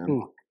whatever, corner.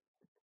 man.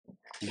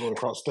 You going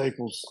across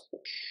Staples?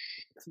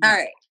 All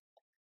right.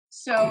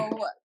 So,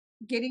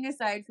 getting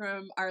aside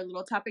from our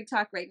little topic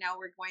talk right now,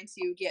 we're going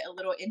to get a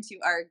little into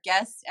our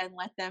guests and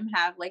let them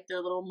have like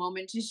their little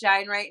moment to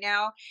shine right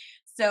now.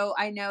 So,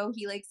 I know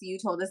Helix, you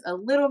told us a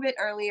little bit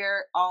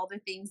earlier all the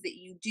things that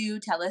you do.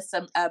 Tell us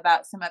some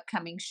about some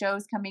upcoming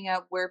shows coming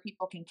up, where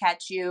people can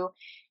catch you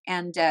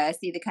and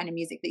see the kind of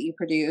music that you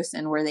produce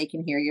and where they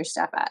can hear your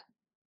stuff at.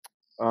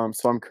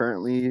 So I'm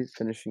currently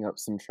finishing up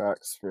some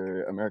tracks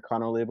for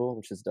Americano label,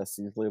 which is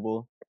Dusty's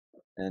label,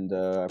 and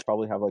I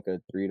probably have like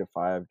a 3 to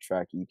 5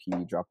 track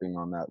EP dropping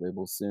on that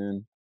label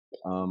soon.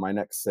 My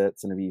next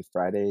set's gonna be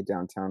Friday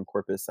downtown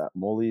Corpus at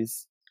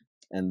Molly's,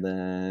 and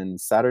then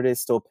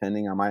Saturday's still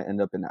pending. I might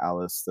end up in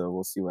Alice, so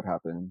we'll see what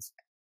happens.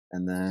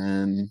 And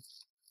then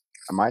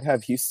I might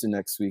have Houston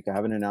next week. I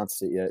haven't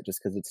announced it yet, just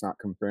because it's not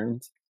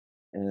confirmed.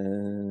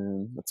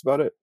 And that's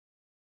about it.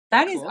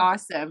 That is Cool.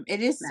 awesome.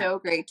 It is Snap. so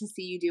great to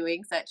see you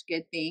doing such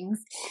good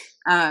things,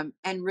 and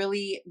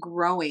really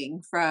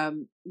growing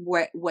from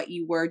what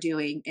you were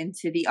doing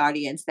into the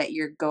audience that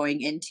you're going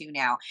into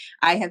now.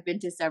 I have been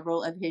to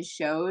several of his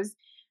shows.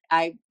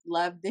 I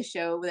love the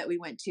show that we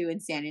went to in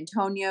San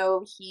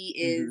Antonio. He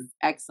is Hmm.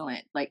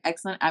 excellent, like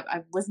excellent.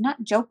 I was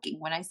not joking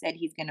when I said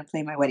he's going to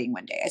play my wedding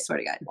one day. I swear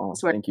to God. Oh,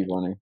 Swear. thank you,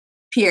 Bonnie.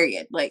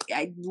 Period. Like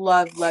I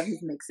love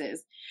his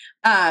mixes.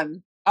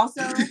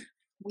 Also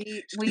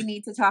we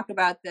need to talk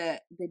about the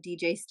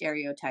DJ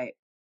stereotype.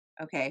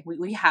 Okay,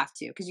 we have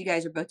to, because you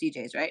guys are both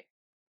DJs, right?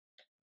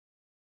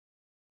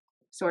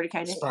 Sort of,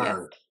 kind of, yes.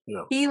 Fine.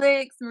 Yeah.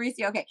 Helix,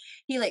 Mauricio. Okay,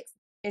 Helix.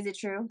 Is it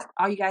true?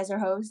 All you guys are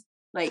hoes.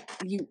 Like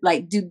you,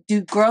 like do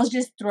girls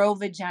just throw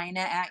vagina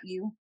at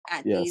you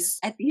at Yes.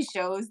 these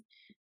shows?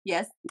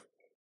 Yes,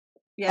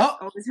 yes, Oh,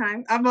 all the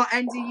time.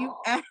 And do you?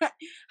 oh,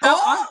 How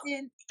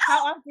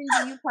often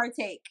do you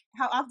partake?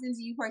 How often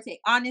do you partake?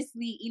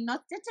 Honestly, y no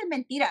te eches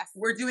mentiras.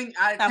 we're doing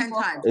out of 10 times.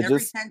 Tampoco. It Every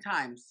just 10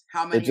 times.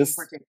 How it many are you just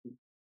partaking?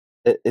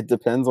 it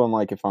depends on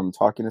like if I'm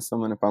talking to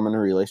someone, if I'm in a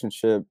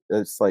relationship,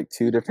 it's like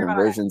two different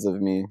Girl, versions of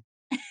me.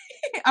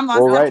 I'm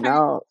Well, also right trying to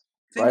now,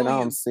 Single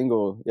I'm you.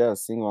 single. Yeah,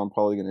 single. I'm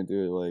probably gonna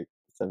do it like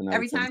 7 out of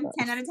every 10 time,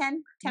 10 times. out of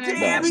 10, 10 out of Nah,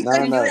 Damn, 10. he nah,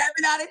 said nah, nah.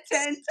 7 out of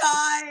 10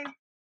 times.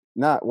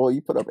 Nah. Well,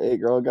 you put up 8,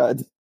 girl.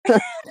 God.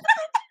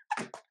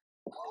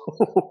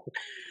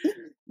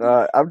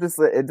 I'm just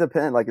like, it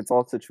depends. Like it's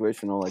all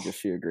situational. Like is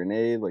she a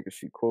grenade? Like is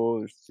she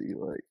cool? Is she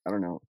like I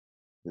don't know.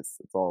 It's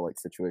all like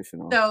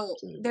situational. So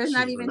there's She's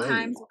not a even grenade.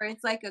 times where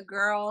it's like a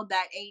girl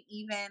that ain't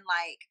even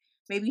like,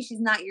 maybe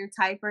she's not your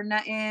type or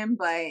nothing,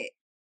 but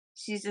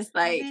she's just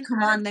like, 7 come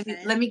out on, of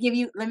let 10. me give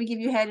you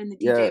head in the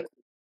Yeah, DJ.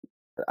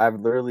 I've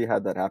literally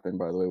had that happen.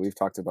 By the way, we've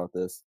talked about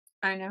this.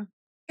 I know.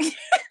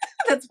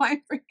 That's why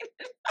I'm bringing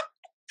it.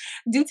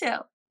 Do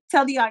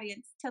tell the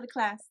audience, tell the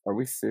class. Are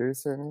we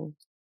serious right now?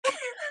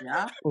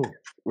 Yeah,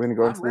 We're gonna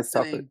go I'm into this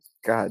topic. listening.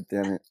 God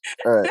damn it!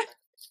 All right.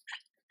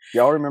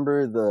 Y'all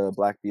remember the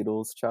Black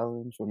Beatles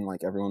challenge when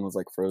like everyone was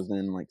like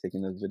frozen, like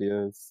taking those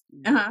videos?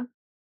 Uh-huh.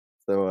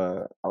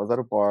 So I was at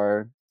a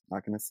bar,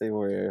 not gonna say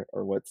where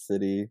or what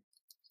city,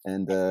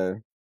 and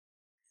the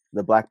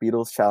Black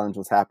Beatles challenge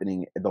was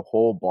happening. The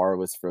whole bar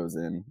was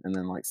frozen, and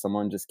then like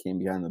someone just came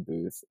behind the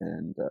booth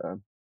and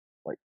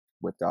like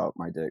whipped out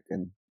my dick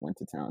and went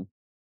to town.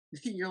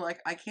 You're like,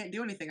 I can't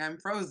do anything. I'm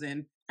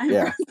frozen. I'm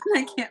Yeah, frozen,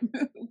 I can't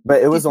move.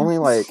 but it was Did you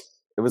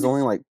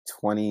only like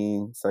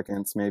 20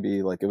 seconds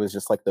maybe. Like it was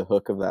just like the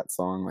hook of that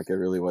song. Like it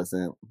really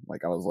wasn't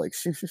like I was like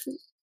shoot shoot shoot.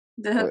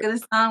 the hook of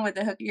the song with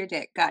the hook of your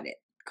dick? Got it.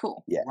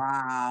 Cool. Yeah,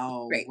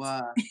 Wow. Great.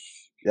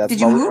 that's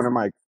Did you probably move? one of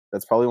my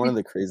That's probably one of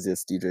the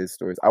craziest DJ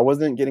stories. I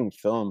wasn't getting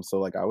filmed, so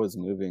like I was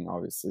moving,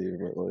 obviously,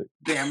 but like,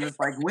 Damn, it's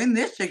like when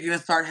this shit gonna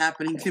start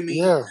happening to me?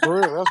 Yeah, for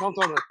real. That's what I'm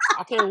talking about.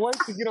 I can't wait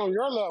to get on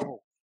your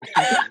level.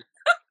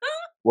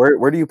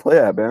 where do you play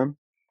at, Bam?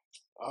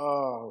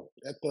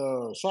 At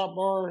the shop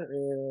bar,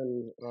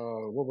 and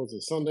what was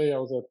it? Sunday I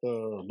was at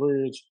the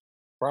bridge.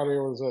 Friday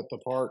I was at the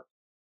park.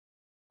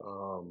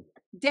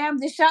 Damn,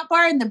 the shop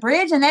bar and the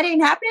bridge, and that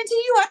ain't happening to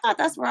you? I thought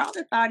that's where all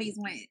the thotties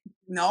went.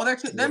 No,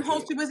 them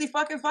hoes Yeah. too busy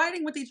fucking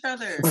fighting with each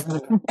other.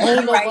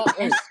 Ain't Right. nobody.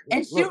 Hey,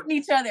 And look, shooting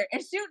each other.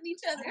 And shooting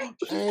each other.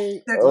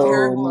 ain't That's Oh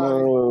terrible.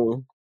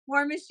 no!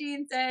 War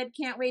Machine said,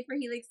 can't wait for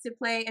Helix to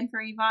play. And for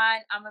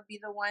Yvonne, I'm going to be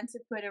the one to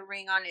put a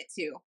ring on it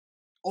too.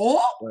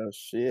 Oh, Oh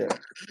shit!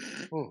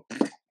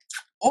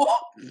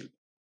 oh,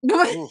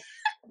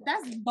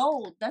 That's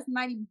bold. That's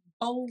mighty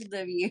bold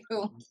of you.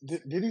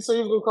 did he say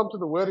he was gonna come to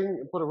the wedding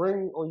and put a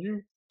ring on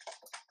you?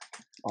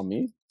 On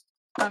me?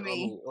 I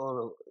mean,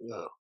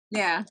 Yeah.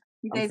 yeah.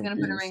 He said I'm he's going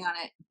to put a confused. ring on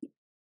it.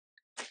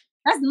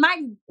 That's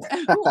mighty.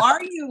 Who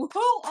are you?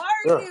 Who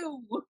are Yeah.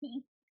 you?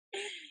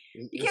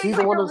 You Is can't he even the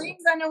put one your that's?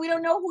 rings on it. We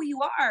don't know who you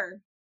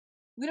are.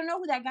 We don't know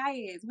who that guy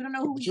is. We don't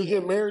know who But he you is.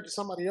 get married to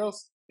somebody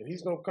else, and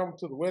he's gonna come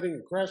to the wedding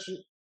and crash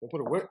it and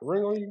put a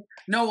ring on you?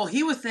 no. Well,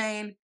 he was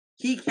saying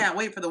he can't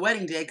wait for the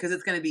wedding day because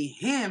it's gonna be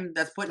him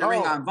that's putting a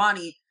ring on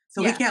Bonnie.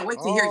 So he Yeah. can't wait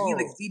to hear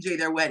Helix DJ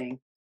their wedding.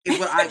 Is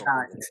what I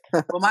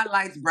got. Well, my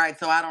light's bright,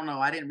 so I don't know.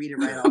 I didn't read it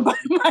right all the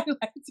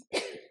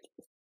way.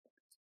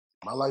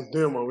 My light's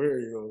dim over here,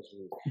 you know.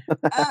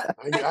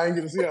 I ain't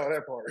get to see all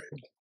that part.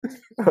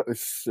 Oh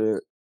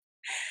shit!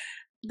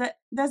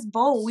 That's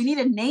bold. We need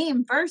a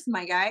name first,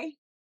 my guy.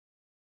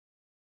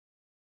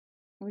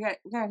 We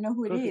gotta know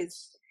who it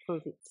is.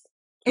 Perfect.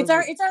 It's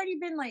already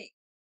been like.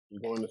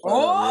 You're going to find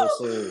out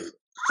real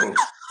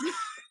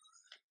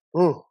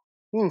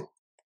soon.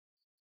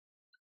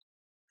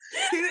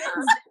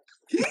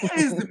 He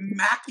is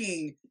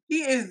macking.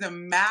 He is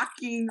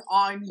macking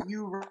on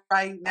you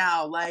right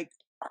now. Like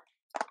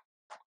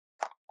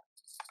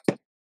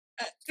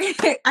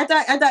I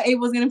thought Abe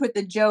was gonna put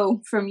the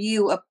Joe from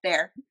you up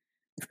there.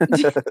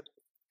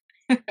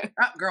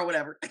 girl,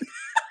 whatever.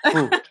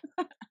 I'm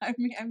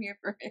here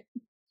for it.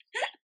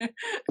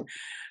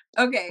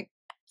 Okay,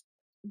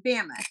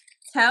 Bama,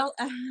 tell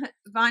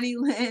Vonnie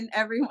Lynn,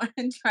 everyone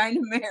trying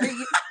to marry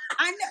you.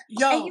 I know.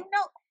 Yo, and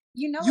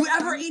you you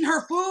ever eaten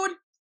her food?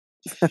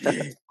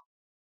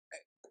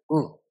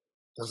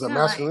 There's that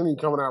masculinity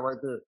coming out right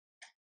there.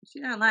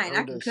 She's not lying.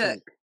 I can cook.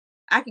 Shit.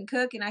 I can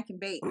cook and I can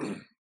bake.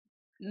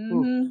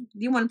 Do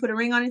you want to put a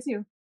ring on it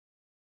too?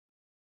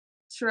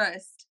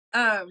 Trust.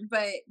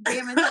 But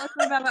Bama, tell us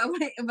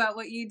about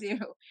what you do.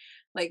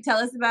 Like, tell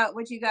us about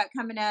what you got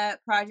coming up,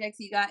 projects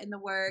you got in the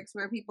works,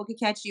 where people could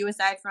catch you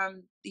aside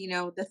from,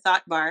 the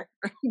thought bar.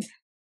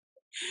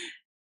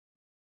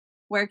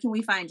 Where can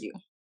we find you?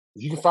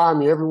 You can find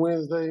me every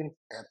Wednesday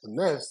at the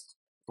Nest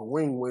for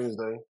Wing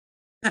Wednesday.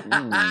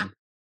 I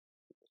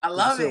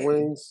love it.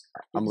 Wings.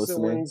 I'm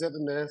listening. Wings at the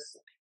Nest.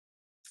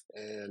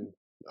 And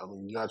I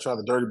mean, you gotta try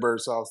the Dirty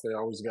Bird sauce they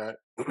always got.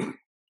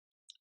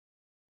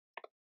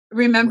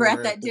 Remember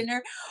at that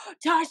dinner,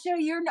 Tasha,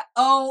 you're not.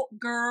 Oh,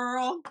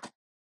 girl.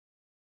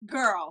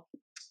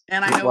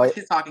 And I know what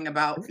she's talking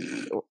about.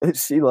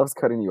 She loves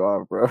cutting you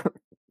off, bro.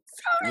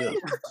 Yeah.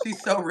 She's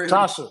so rude.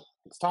 Tasha,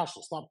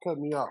 stop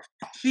cutting me off.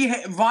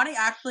 Vonnie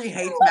actually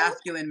hates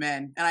masculine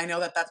men, and I know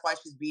that's why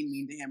she's being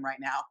mean to him right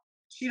now.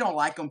 She don't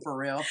like him for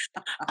real.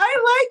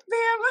 I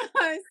like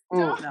Bama.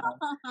 No.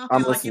 I'm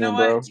like, listening, you know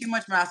bro. what? Too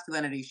much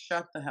masculinity.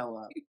 Shut the hell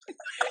up.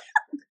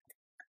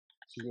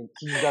 She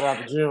just got out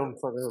the gym,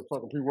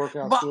 fucking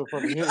pre-workout, still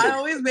fucking hitting. I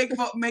always make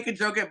a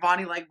joke at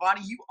Bonnie, like,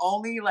 Bonnie, you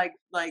only like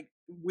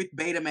with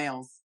beta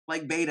males,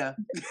 like beta.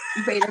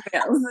 Beta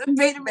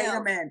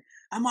men.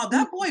 I'm all,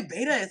 that boy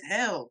beta as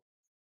hell.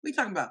 What are you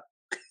talking about?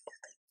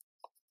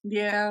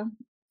 Yeah,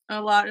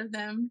 a lot of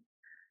them.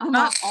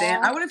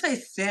 I wouldn't say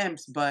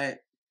simps, but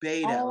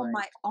beta.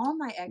 All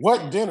my exes.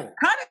 What dinner?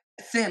 Kind of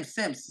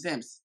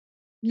simps.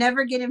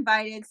 Never get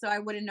invited, so I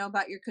wouldn't know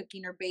about your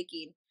cooking or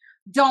baking.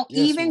 Don't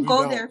even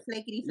go there,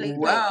 flakety flake.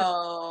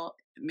 Well,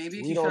 maybe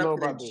if you showed up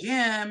to the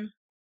gym.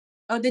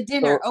 Oh, the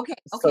dinner. Okay.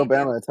 So,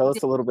 Bama, tell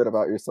us a little bit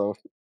about yourself.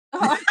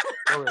 No,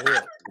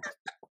 Bama.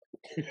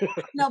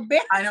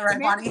 I know, right,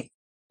 Bonnie?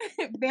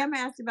 Bama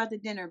asked about the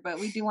dinner, but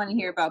we do want to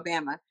hear about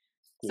Bama.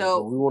 Yeah,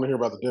 so we want to hear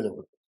about the dinner.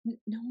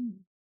 No.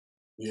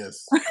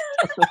 Yes.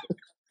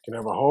 Can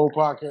have a whole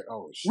podcast.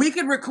 Oh shit. We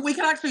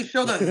could actually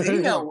show the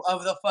video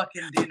of the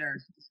fucking dinner.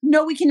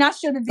 No, we cannot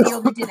show the video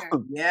of the dinner.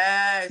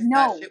 Yes.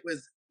 No. That shit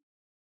was.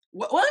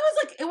 Well,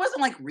 it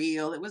wasn't like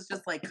real. It was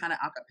just like kind of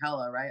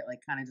acapella, right? Like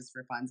kind of just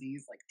for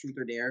funsies, like truth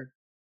or dare.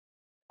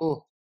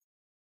 Oh.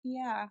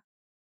 Yeah.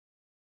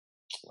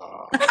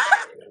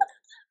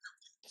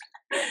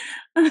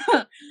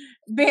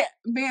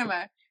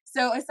 Bama.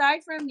 So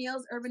aside from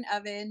Neil's Urban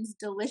Ovens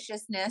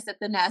deliciousness at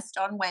the Nest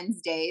on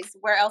Wednesdays,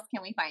 where else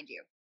can we find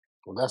you?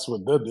 Well, that's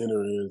what the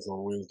dinner is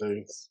on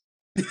Wednesdays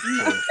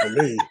for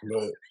me.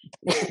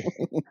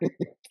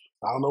 But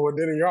I don't know what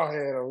dinner y'all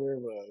had over there,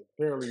 but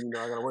apparently,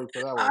 I gotta wait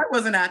for that I one.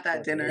 wasn't at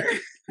that dinner.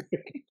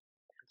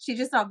 She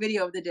just saw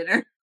video of the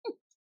dinner.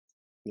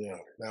 Yeah,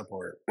 that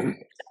part.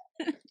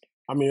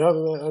 I mean,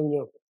 other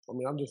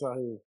than I'm just out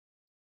here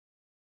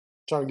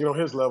trying to get on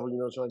his level,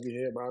 trying to get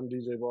hit by the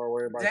DJ bar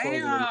where everybody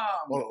closing Damn.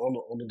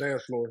 on the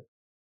dance floor.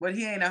 But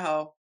he ain't a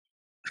hoe.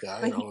 Yeah,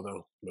 I But ain't know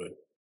though. But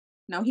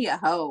No, he a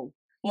hoe.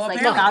 He's Well, like,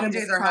 apparently God of DJs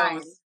his are crime.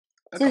 hoes.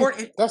 see,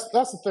 According, that's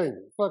the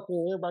thing.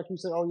 Fucking everybody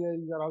keeps saying, "Oh yeah,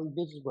 you got all these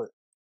bitches," but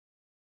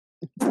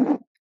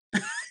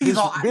he's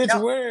all,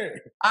 bitch,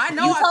 where? I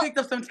know You I told- picked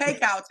up some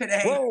takeout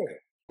today. Where?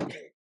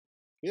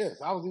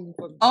 Yes, I was eating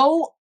fucking.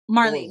 Oh,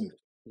 what was Marlene. it?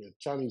 Yeah,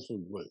 Chinese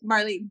food. What?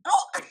 Marlene.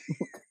 Oh,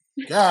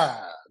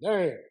 God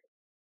damn.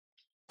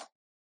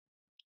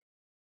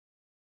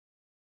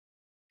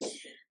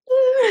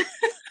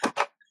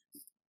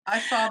 I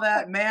saw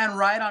that man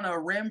right on a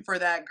rim for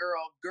that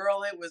girl.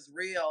 Girl, it was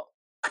real.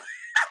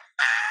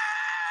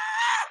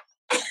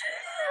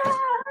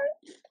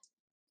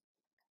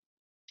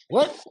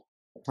 What?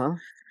 Huh?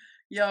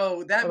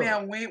 Yo, that Hold on.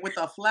 man went with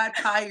a flat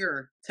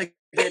tire to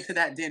get to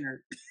that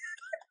dinner.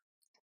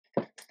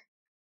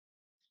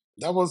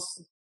 That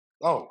was.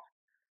 Oh.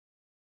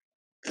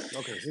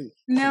 Okay. See.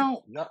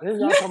 No. Y'all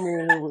coming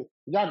in here with.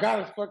 Y'all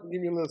gotta fucking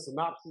give me a little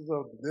synopsis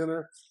of the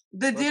dinner.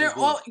 The dinner.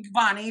 Oh,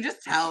 Bonnie,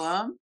 just tell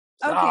him.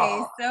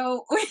 Okay,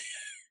 so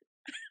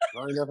I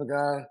ain't never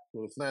guy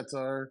with a flat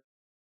tire.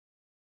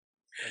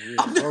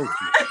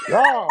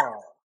 Yeah.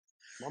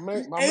 My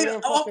man fucking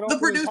The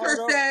opened his heart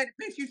producer up. said,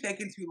 "Bitch, you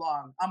taking too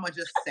long." I'ma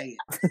just say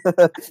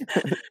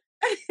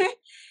it.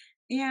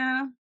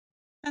 yeah,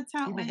 that's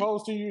how He it went.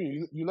 proposed to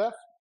you. You left.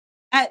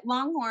 At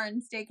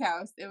Longhorn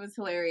Steakhouse. It was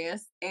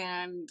hilarious,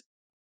 and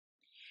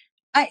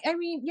I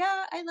mean,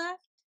 yeah, I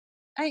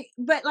left.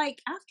 But like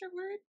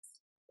afterwards,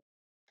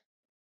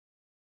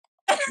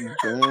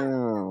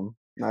 Damn.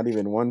 Not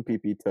even one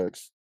PP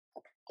touch.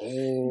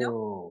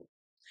 Oh.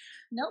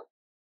 nope.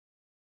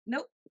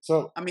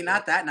 So I mean,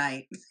 not that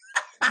night.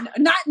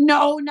 Not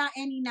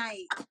any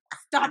night.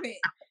 Stop it.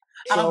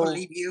 I don't So-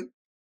 believe you.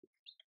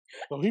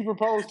 so he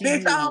proposed to you.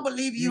 Bitch, I don't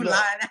believe you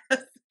left.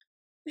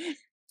 lying.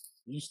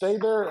 You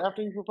stayed there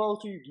after he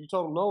proposed to you. You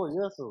told him no or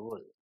yes or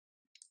what?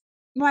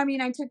 Well, I mean,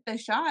 I took the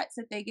shots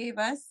that they gave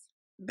us.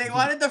 They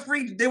wanted the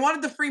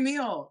free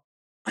meal.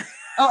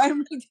 Oh,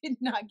 and we did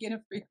not get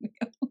a free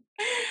meal.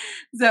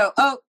 So,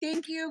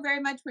 thank you very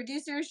much,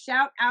 producers.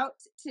 Shout out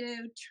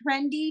to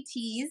Trendy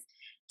Tees,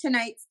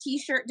 tonight's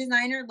t-shirt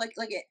designer. Look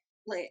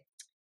at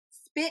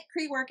spit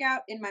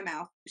pre-workout in my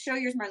mouth. Show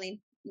yours, Marlene.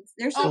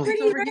 They're so pretty,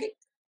 it's over right? here.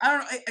 I don't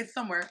know. It's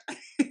somewhere.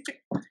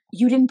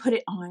 You didn't put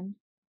it on.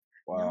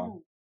 Wow.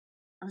 No.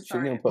 I'm She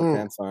sorry. didn't put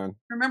pants on.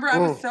 Remember, I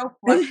was so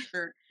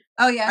flustered.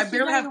 Oh yeah, I she's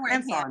barely not have even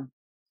wearing pants on.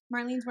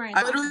 Marlene's wearing.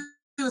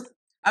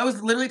 I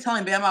was literally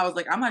telling Bam, I was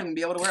like, I'm not even gonna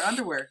be able to wear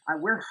underwear.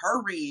 We're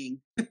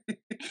hurrying.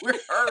 We're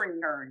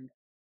hurrying.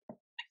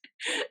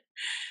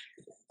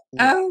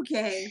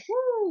 Okay.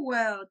 Woo,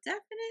 well,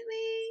 definitely.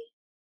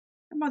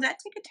 Come on, that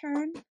took a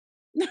turn.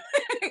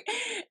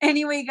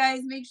 Anyway,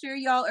 guys, make sure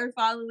y'all are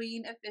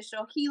following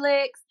Official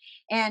Helix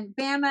and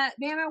Bama.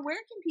 Bama, where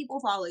can people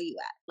follow you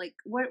at? Like,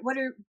 what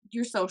are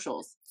your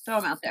socials?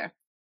 Throw them out there.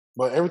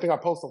 But everything I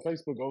post on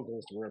Facebook goes to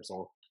Instagram,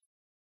 so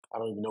I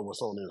don't even know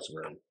what's on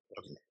Instagram.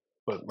 Okay.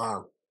 But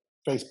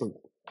Facebook,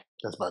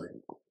 that's about it.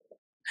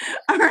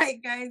 All right,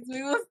 guys,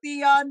 we will see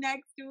y'all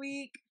next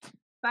week.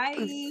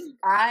 Bye.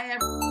 I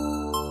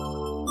am.